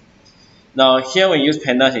 right? Now here when you use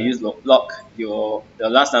Pandas and use log, the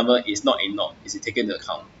last number is not ignored, it's taken into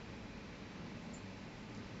account.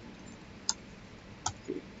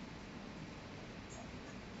 Okay.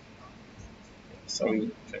 Sorry.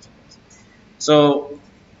 So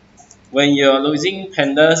when you're using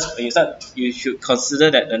Pandas, when you start, you should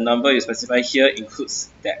consider that the number you specify here includes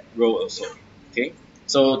that row also. Okay,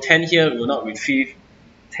 so 10 here will not retrieve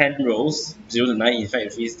 10 rows, 0 to 9, in fact it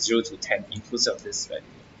retrieves 0 to 10 inclusive of this value.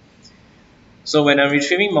 So when I'm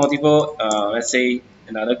retrieving multiple, let's say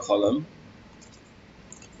another column,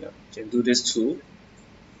 yeah, can do this too.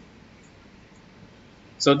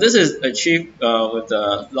 So this is achieved with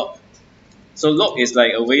the log. So log is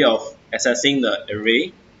like a way of accessing the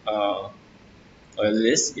array or a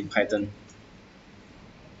list in Python.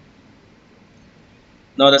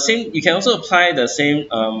 Now the same, you can also apply the same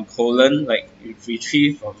colon, like you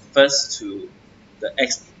retrieve from first to the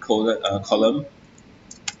x column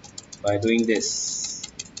by doing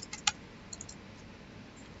this.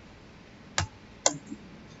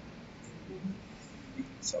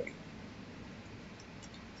 Sorry.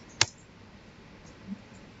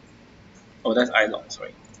 Oh, that's ilog.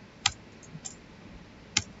 Sorry.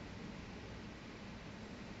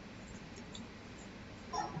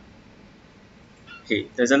 Okay,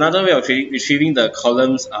 there's another way of retrieving the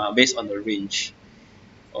columns based on the range,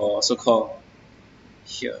 or so-called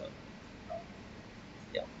here.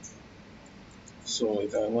 Yeah. So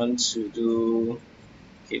if I want to do,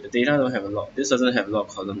 okay, the data don't have a lot. This doesn't have a lot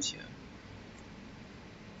of columns here.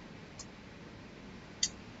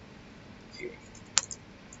 Okay.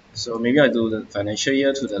 So maybe I do the financial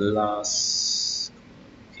year to the last.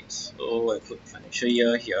 Okay, so I put financial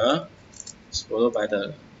year here, followed by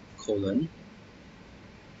the colon.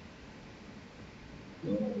 To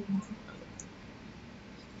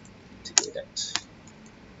do that.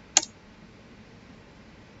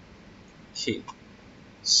 Okay.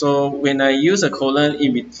 So when I use a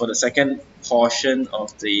colon for the second portion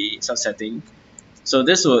of the subsetting, so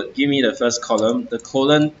this will give me the first column. The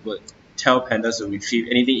colon would tell Pandas to retrieve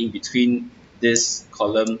anything in between this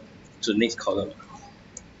column to the next column.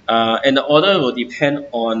 And the order will depend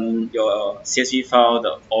on your CSV file,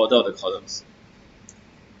 the order of the columns.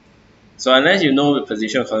 So unless you know the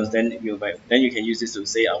position of columns, then you can use this to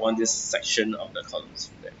say I want this section of the columns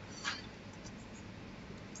from there.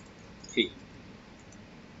 Okay.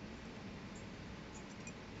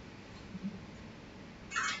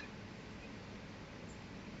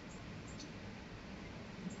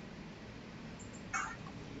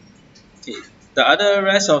 Okay. The other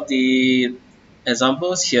rest of the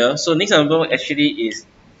examples here. So next example actually is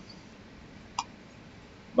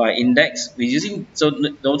by index. We're using, so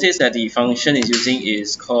notice that the function is using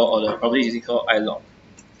is called, or the property is using called ilog.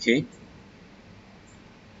 Okay.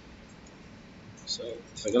 So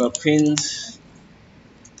if I'm gonna print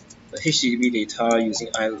the HTTP data using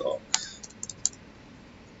ilog.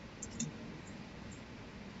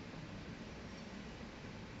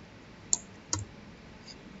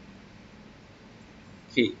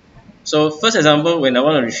 Okay. So first example, when I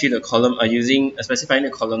want to retrieve the column, I'm using specifying the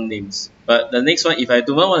column names. But the next one, if I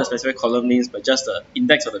do not want to specify column names, but just the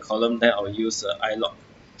index of the column, then I'll use ilog.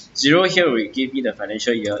 0 here will give me the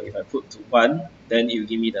financial year. If I put to 1, then it will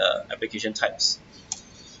give me the application types.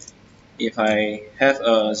 If I have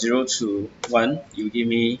a 0 to 1, it will give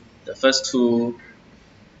me the first two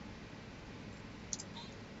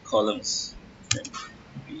columns.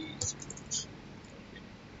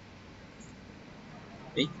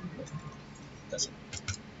 Okay, that's it.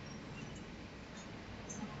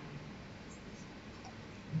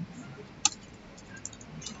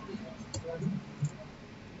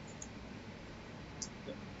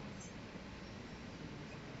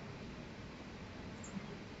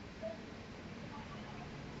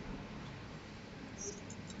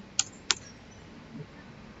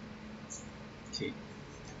 Okay.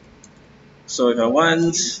 So if I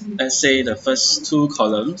want, let's say the first two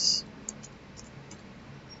columns,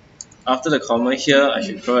 after the comma here, I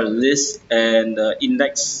should provide a list and the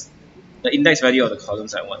index value of the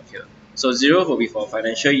columns I want here. So 0 will be for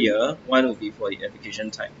financial year, 1 will be for the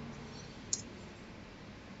application type.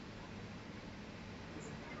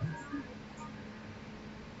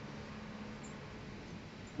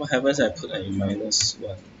 What happens if I put a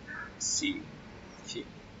 -1? See. Okay.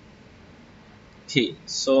 Okay.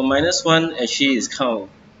 So -1 actually is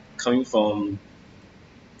coming from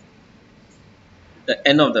the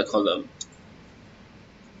end of the column.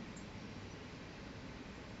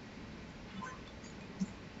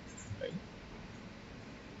 Right.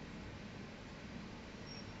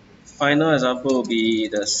 Final example will be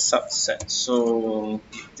the subset. So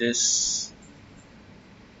this.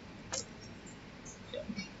 Yeah.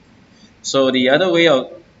 So the other way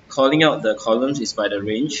of calling out the columns is by the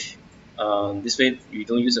range. This way we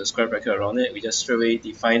don't use a square bracket around it. We just straight away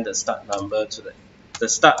define the start number to the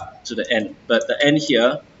start to the end. But the end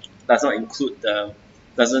here does not include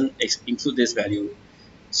include this value.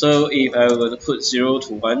 So if I were to put 0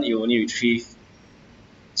 to 1, it will only retrieve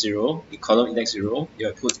 0, column index 0. If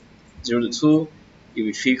I put 0 to 2, it will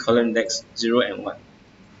retrieve column index 0 and 1.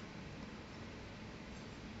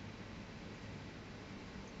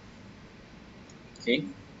 Okay.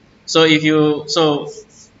 So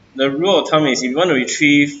the rule of thumb is if you want to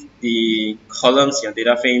retrieve the columns in your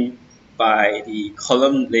data frame by the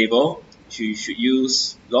column label, you should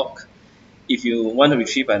use log. If you want to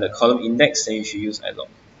retrieve by the column index, then you should use ilog.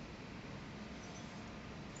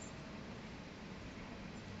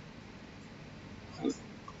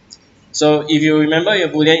 So if you remember your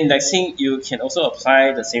Boolean indexing, you can also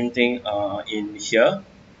apply the same thing in here.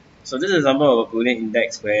 So this is an example of a Boolean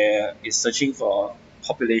index where it's searching for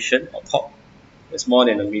population or pop that's more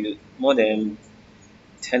than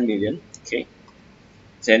 10 million. Okay.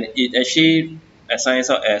 Then it actually assigns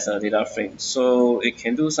out as a data frame. So it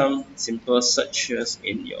can do some simple searches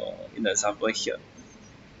in the example here.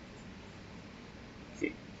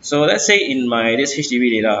 Okay. So let's say in this HDB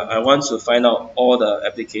data, I want to find out all the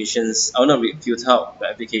applications. I want to filter out the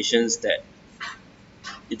applications that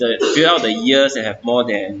filter out the years that have more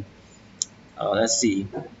than let's see,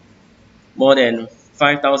 more than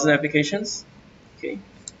 5,000 applications. Okay.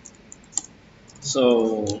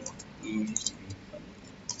 So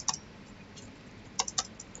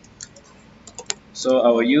I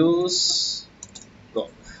will use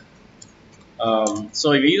log.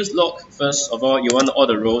 So if you use log, first of all, you want all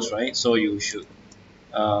the rows, right? So you should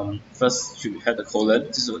first should have the colon.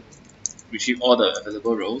 This will retrieve all the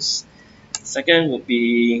available rows. Second would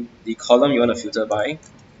be the column you want to filter by,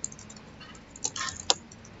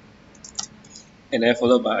 and then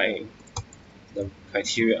followed by the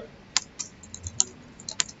criteria.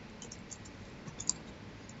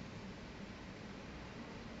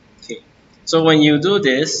 Okay. So when you do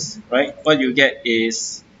this, right, what you get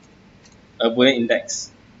is a Boolean index,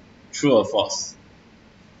 true or false.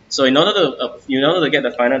 So in order to get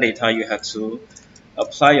the final data, you have to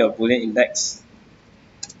apply your Boolean index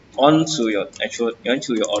onto your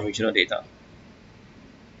original data.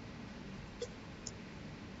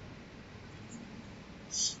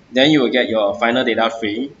 Then you will get your final data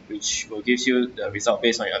frame, which will give you the result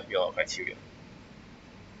based on your criteria.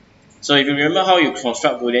 So if you remember how you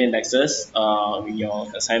construct Boolean indexes in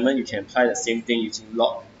your assignment, you can apply the same thing using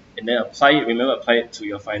log, and then apply it to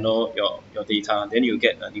your final your data. Then you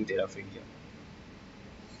get a new data frame here.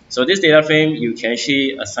 So this data frame, you can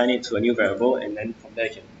actually assign it to a new variable, and then from there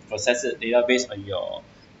you can process it data based on your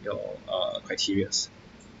criteria.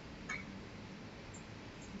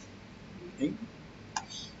 Okay.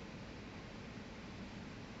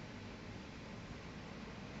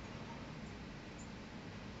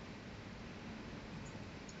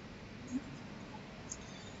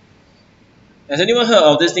 Has anyone heard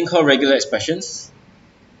of this thing called regular expressions?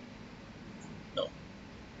 No.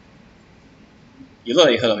 You've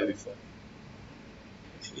already heard of it before.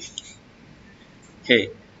 Okay.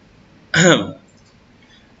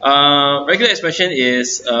 Regular expression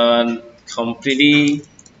is a completely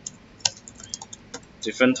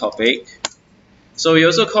different topic. So we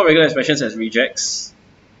also call regular expressions as regex,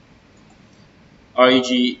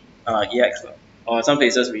 REG or some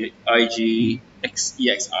places REGXEXR.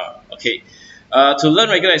 Okay. To learn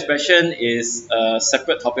regular expression is a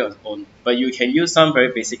separate topic of its own, but you can use some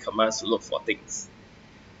very basic commands to look for things.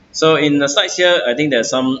 So in the slides here, I think there's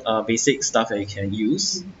some basic stuff that you can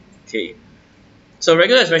use. Okay. So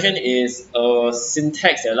regular expression is a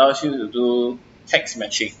syntax that allows you to do text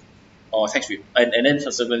matching or and then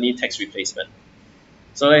subsequently text replacement.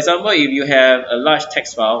 So for example, if you have a large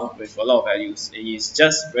text file with a lot of values, it is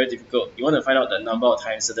just very difficult. You want to find out the number of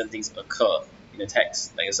times certain things occur in the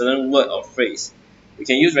text, like a certain word or phrase. You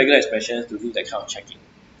can use regular expressions to do that kind of checking.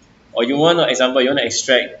 Or you want to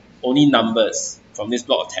extract only numbers from this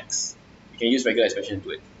block of text. You can use regular expression to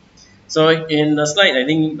do it. So in the slide, I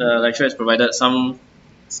think the lecturer has provided some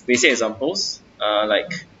basic examples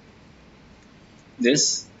like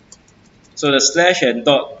this. So the slash and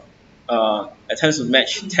dot attempts to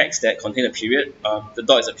match text that contain a period. The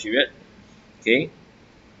dot is a period. Okay.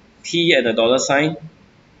 P and the dollar sign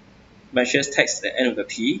matches text at the end of the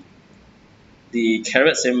P. The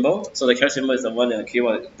caret symbol. So the caret symbol is the one in the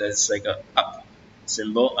keyboard that's like a up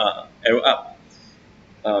symbol, arrow up.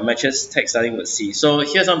 Matches text starting with C. So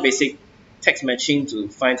here's some basic text matching to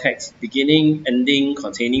find text beginning, ending,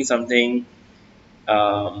 containing something,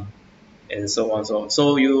 and so on.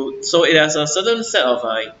 So it has a certain set of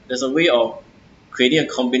there's a way of creating a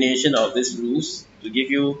combination of these rules to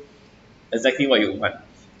give you exactly what you want.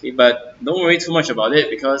 Okay, but don't worry too much about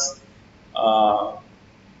it because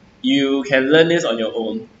you can learn this on your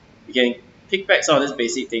own. You can pick back some of these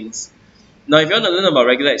basic things. Now, if you want to learn about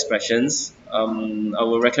regular expressions, I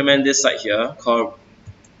will recommend this site here called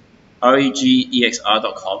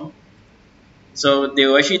regexr.com. So they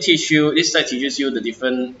will actually teach you, this site teaches you the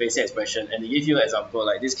different basic expression, and they give you an example.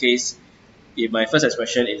 Like this case, if my first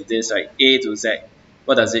expression is this, like A to Z,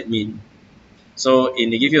 what does it mean? So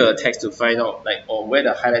they give you a text to find out where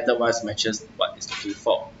the highlighted ones matches what is looking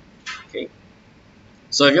for. Okay.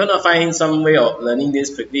 So if you want to find some way of learning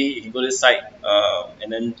this quickly, you can go to this site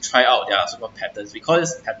and then try out their so-called patterns. We call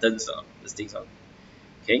this patterns, these things.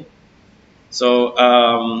 Okay.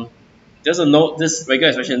 So just a note, this regular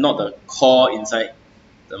expression is not the core inside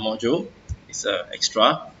the module. It's an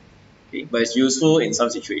extra. Okay, but it's useful in some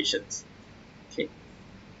situations. Okay.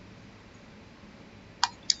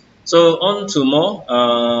 So on to more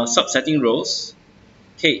subsetting rows.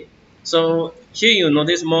 Okay. So here you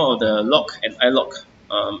notice more of the lock and iLock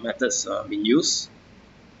methods being used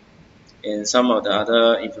in some of the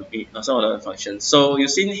other functions. So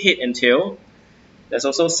you've seen head and tail. There's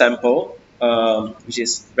also sample, which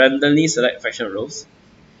is randomly select fraction rows.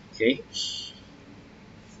 Okay.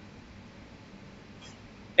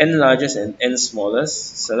 N largest and n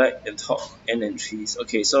smallest, select and top n entries.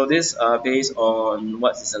 Okay, so these are based on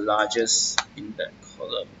what is the largest in that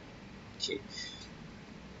column. Okay.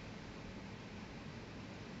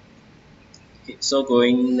 Okay, so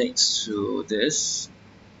going next to this.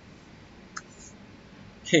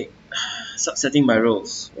 Okay, subsetting by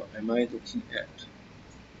rows. What am I looking at?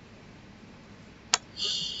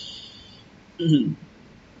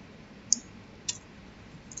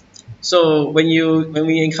 So when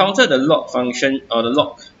we encounter the lock function or the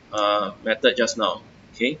lock method just now,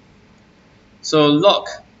 okay. So lock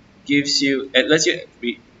gives you lets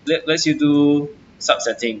you do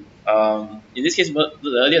subsetting. In this case, the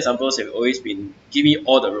earlier examples have always been give me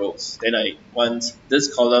all the rows. Then I want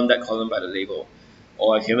this column, that column by the label,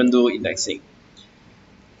 or I can even do indexing.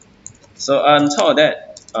 So on top of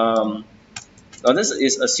that, now this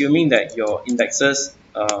is assuming that your indexes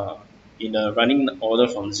in a running order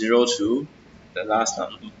from 0 to the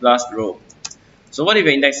last row. So what if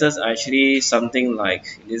your indexes are actually something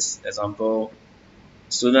like, in this example,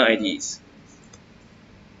 student IDs?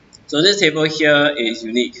 So this table here is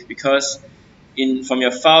unique because from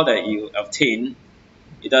your file that you obtain,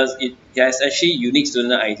 it has actually unique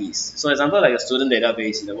student IDs. So example like a student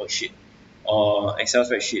database in a worksheet or Excel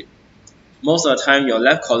spreadsheet. Most of the time, your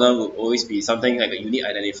left column will always be something like a unique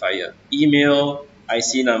identifier: email,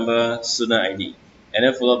 IC number, student ID, and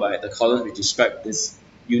then followed by the columns which describe this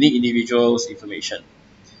unique individual's information.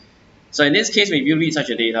 So in this case, when you read such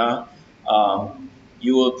a data,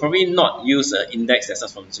 you will probably not use an index that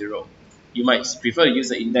starts from 0. You might prefer to use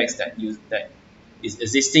the index that is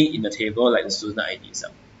existing in the table, like the student ID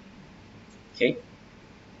itself. Okay.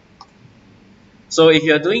 So if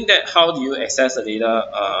you are doing that, how do you access the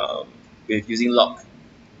data with using lock?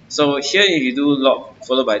 So here, if you do lock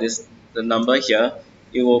followed by the number here,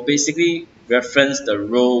 it will basically reference the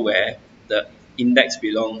row where the index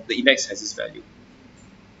has this value.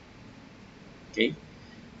 Okay.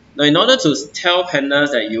 Now, in order to tell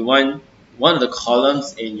Pandas that you want one of the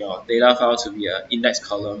columns in your data file to be an index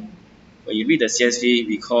column, when you read the CSV,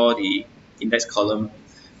 we call the index column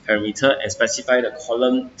parameter and specify the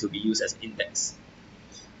column to be used as index.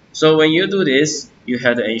 So when you do this, you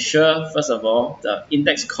have to ensure, first of all, the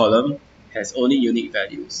index column has only unique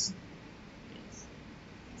values.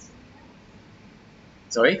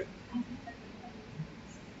 Sorry?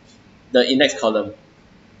 The index column.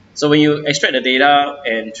 So when you extract the data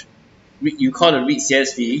and you call the read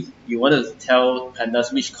CSV, you want to tell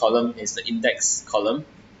Pandas which column is the index column.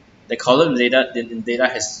 The column data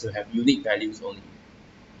has to have unique values only.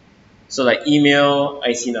 So like email,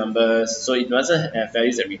 IC numbers, so it doesn't have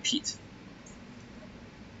values that repeat.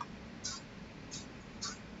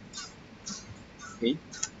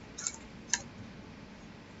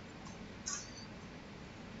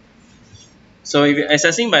 So if you're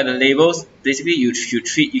accessing by the labels, basically you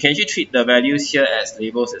can actually treat the values here as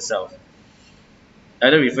labels itself,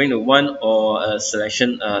 either referring to one or a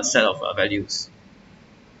selection set of values.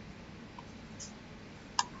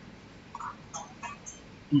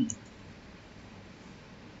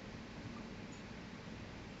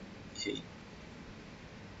 Okay.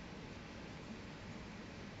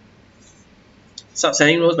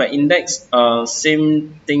 Subsetting rows by index,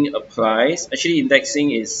 same thing applies. Actually,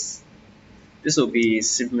 indexing is, this will be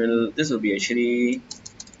similar. This will be actually,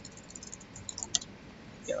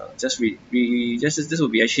 yeah, this will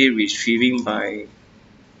be actually retrieving by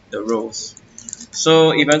the rows.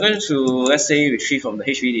 So if I'm going to, let's say, retrieve from the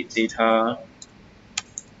HV data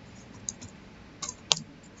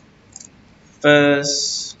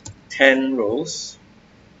first 10 rows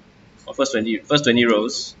or first 20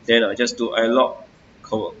 rows, then I'll just do ilog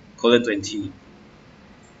colon 20.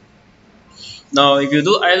 Now if you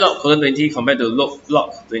do ilog colon 20 compared to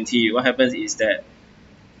log 20, what happens is that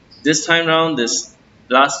this time round this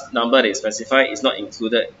last number they specify is not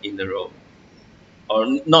included in the row, or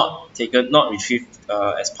not retrieved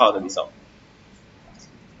as part of the result.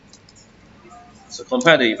 So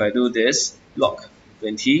compared to if I do this log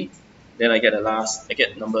 20, then I get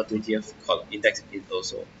number 20th column index in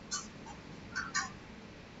also.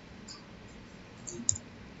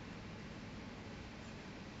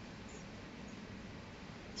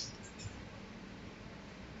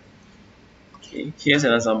 Okay, here's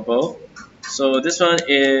an example. So this one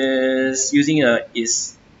is using a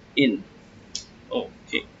is in. Oh,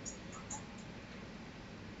 okay.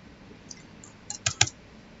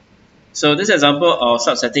 So this example of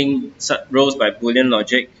subsetting rows by Boolean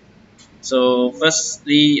logic. So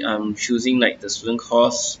firstly, I'm choosing like the student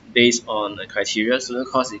cost based on the criteria. Student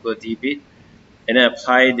cost equal debit, and then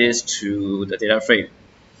apply this to the data frame.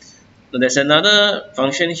 So there's another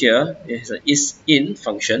function here. It's an is-in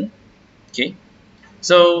function. Okay.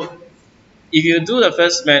 So if you use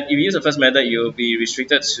the first method, you'll be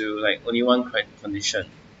restricted to like only one condition.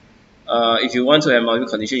 If you want to have multiple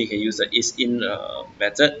condition, you can use the is-in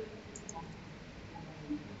method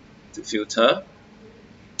to filter.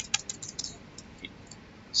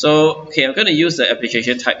 So, okay, I'm going to use the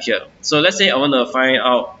application type here. So let's say I want to find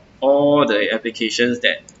out all the applications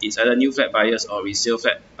that is either new flat buyers or resale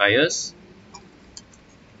flat buyers.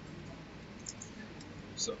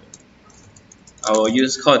 So I will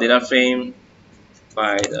use call data frame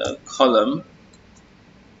by the column.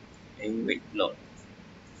 And wait, no,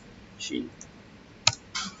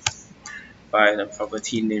 by the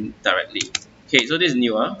property name directly. Okay, so this is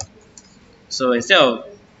new. So instead of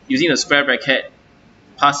using a square bracket,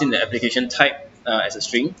 pass in the application type as a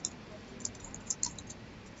string.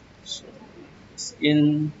 So it's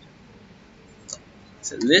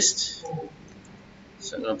a list.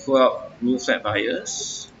 So I'm going to pull out new flat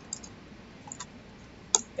buyers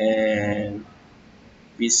and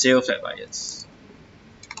resale flat buyers.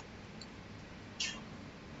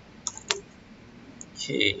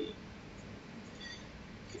 Okay.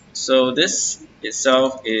 So this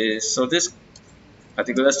itself is, so this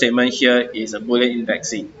particular statement here is a Boolean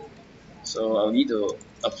indexing. So I'll need to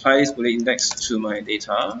apply this Boolean index to my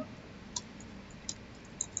data.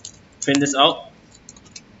 Print this out.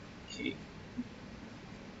 Okay.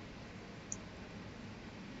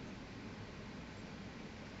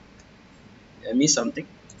 I missed something.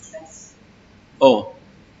 Oh,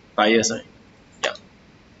 buyers, right? Yeah.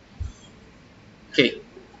 Okay.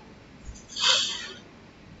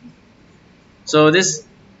 So this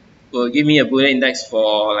will give me a Boolean index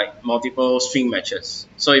for like multiple string matches.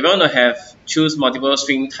 So if I want to choose multiple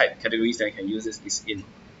string type categories, then I can use this is-in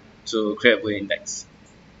to create a Boolean index.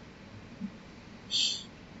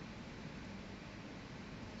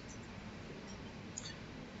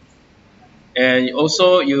 And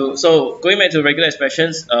also so going back to regular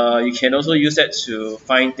expressions, you can also use that to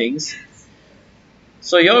find things.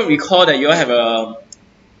 So you all recall that you all have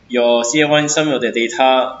your CA1, some of the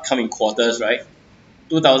data come in quarters, right?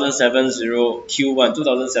 2007 Q1,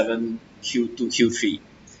 2007 Q2, Q3.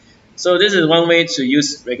 So this is one way to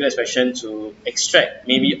use regular expression to extract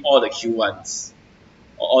maybe all the Q1s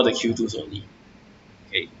or all the Q2s only.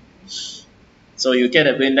 Okay. So you get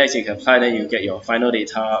a Boolean index, you can apply, then you get your final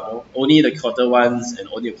data, only the quarter ones and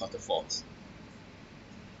only the quarter fours.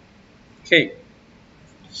 Okay.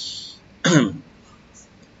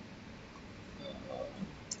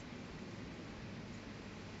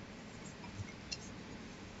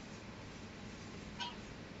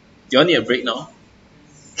 Do you all need a break now?